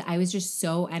and more that I was just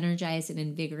so energized and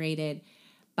invigorated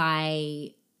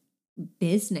by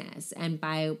business and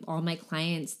by all my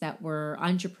clients that were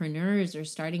entrepreneurs or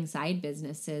starting side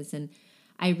businesses. And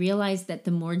I realized that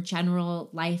the more general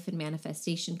life and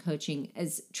manifestation coaching,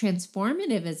 as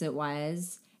transformative as it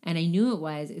was, and I knew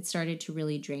it started to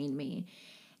really drain me.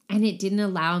 And it didn't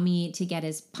allow me to get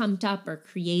as pumped up or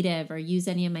creative or use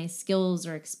any of my skills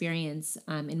or experience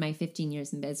in my 15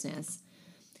 years in business.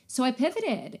 So I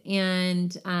pivoted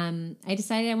and I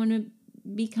decided I want to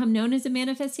become known as a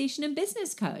manifestation and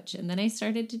business coach. And then I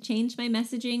started to change my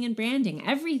messaging and branding,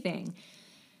 everything.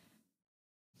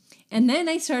 And then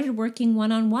I started working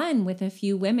one-on-one with a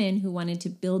few women who wanted to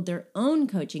build their own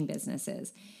coaching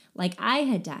businesses like I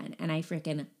had done. And I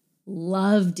freaking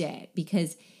loved it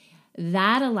because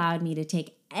that allowed me to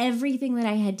take everything that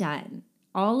I had done,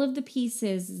 all of the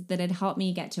pieces that had helped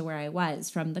me get to where I was,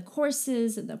 from the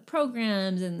courses and the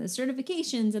programs and the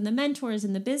certifications and the mentors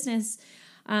and the business,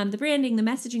 the branding, the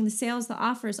messaging, the sales, the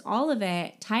offers, all of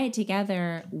it, tie it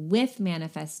together with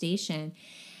manifestation.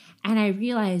 And I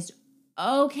realized,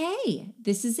 okay,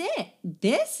 this is it.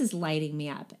 This is lighting me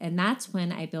up. And that's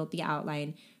when I built the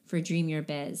outline for Dream Your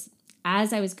Biz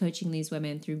as I was coaching these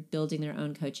women through building their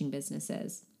own coaching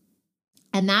businesses.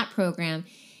 And that program,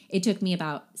 it took me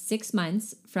about 6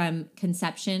 months from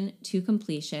conception to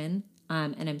completion,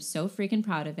 and I'm so freaking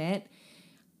proud of it.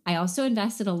 I also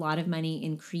invested a lot of money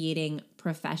in creating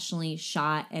professionally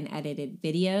shot and edited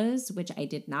videos, which I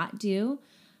did not do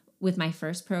with my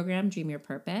first program, Dream Your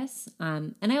Purpose.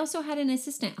 And I also had an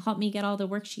assistant help me get all the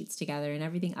worksheets together and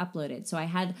everything uploaded. So I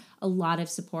had a lot of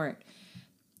support.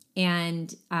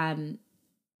 And I've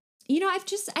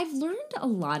learned a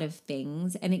lot of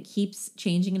things and it keeps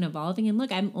changing and evolving. And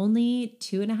look, I'm only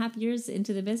 2.5 years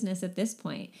into the business at this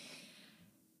point.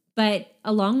 But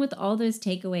along with all those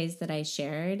takeaways that I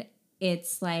shared,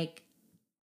 it's like,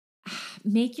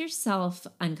 make yourself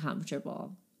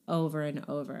uncomfortable over and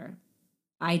over.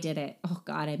 I did it. Oh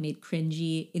God, I made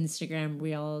cringy Instagram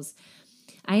reels.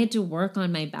 I had to work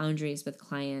on my boundaries with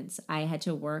clients. I had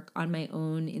to work on my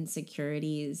own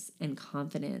insecurities and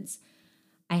confidence.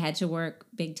 I had to work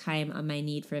big time on my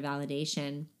need for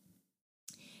validation.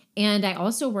 And I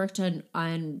also worked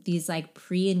on these like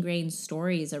pre-ingrained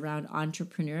stories around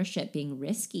entrepreneurship being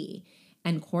risky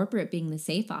and corporate being the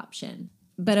safe option.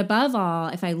 But above all,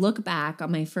 if I look back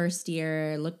on my first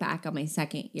year, look back on my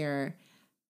second year,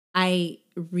 I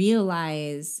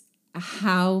realize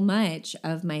how much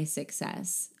of my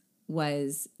success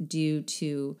was due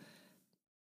to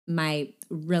my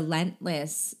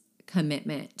relentless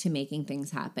commitment to making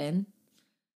things happen,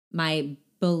 my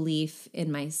belief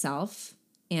in myself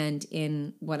and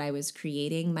in what I was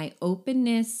creating, my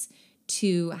openness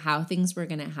to how things were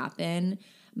going to happen,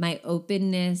 my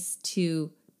openness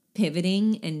to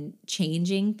pivoting and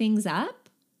changing things up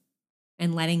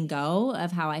and letting go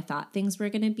of how I thought things were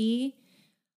going to be.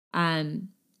 And,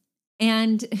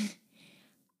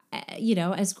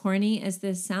 as corny as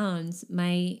this sounds,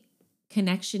 my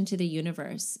connection to the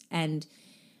universe and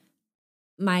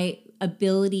my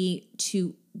ability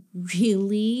to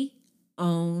really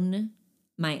own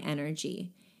my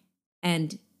energy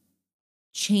and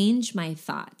change my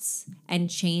thoughts and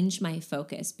change my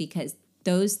focus, because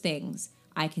those things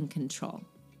I can control.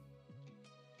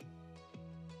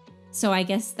 So I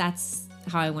guess that's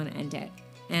how I want to end it.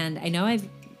 And I know I've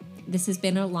this has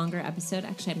been a longer episode.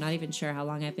 Actually, I'm not even sure how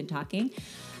long I've been talking,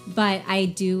 but I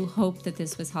do hope that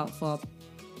this was helpful.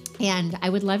 And I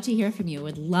would love to hear from you.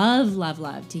 Would love, love,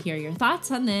 love to hear your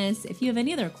thoughts on this. If you have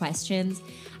any other questions,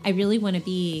 I really want to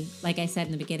be, like I said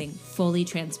in the beginning, fully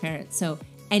transparent. So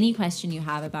any question you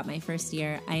have about my first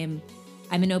year, I'm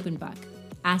an open book.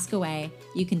 Ask away.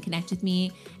 You can connect with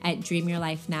me at Dream Your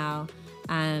Life Now.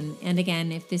 And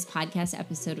again, if this podcast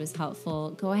episode was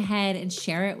helpful, go ahead and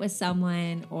share it with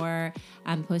someone or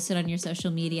post it on your social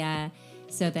media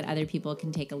so that other people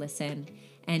can take a listen.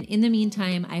 And in the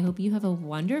meantime, I hope you have a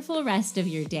wonderful rest of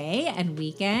your day and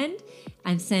weekend.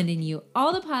 I'm sending you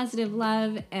all the positive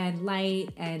love and light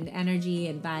and energy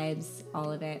and vibes,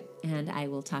 all of it. And I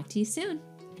will talk to you soon.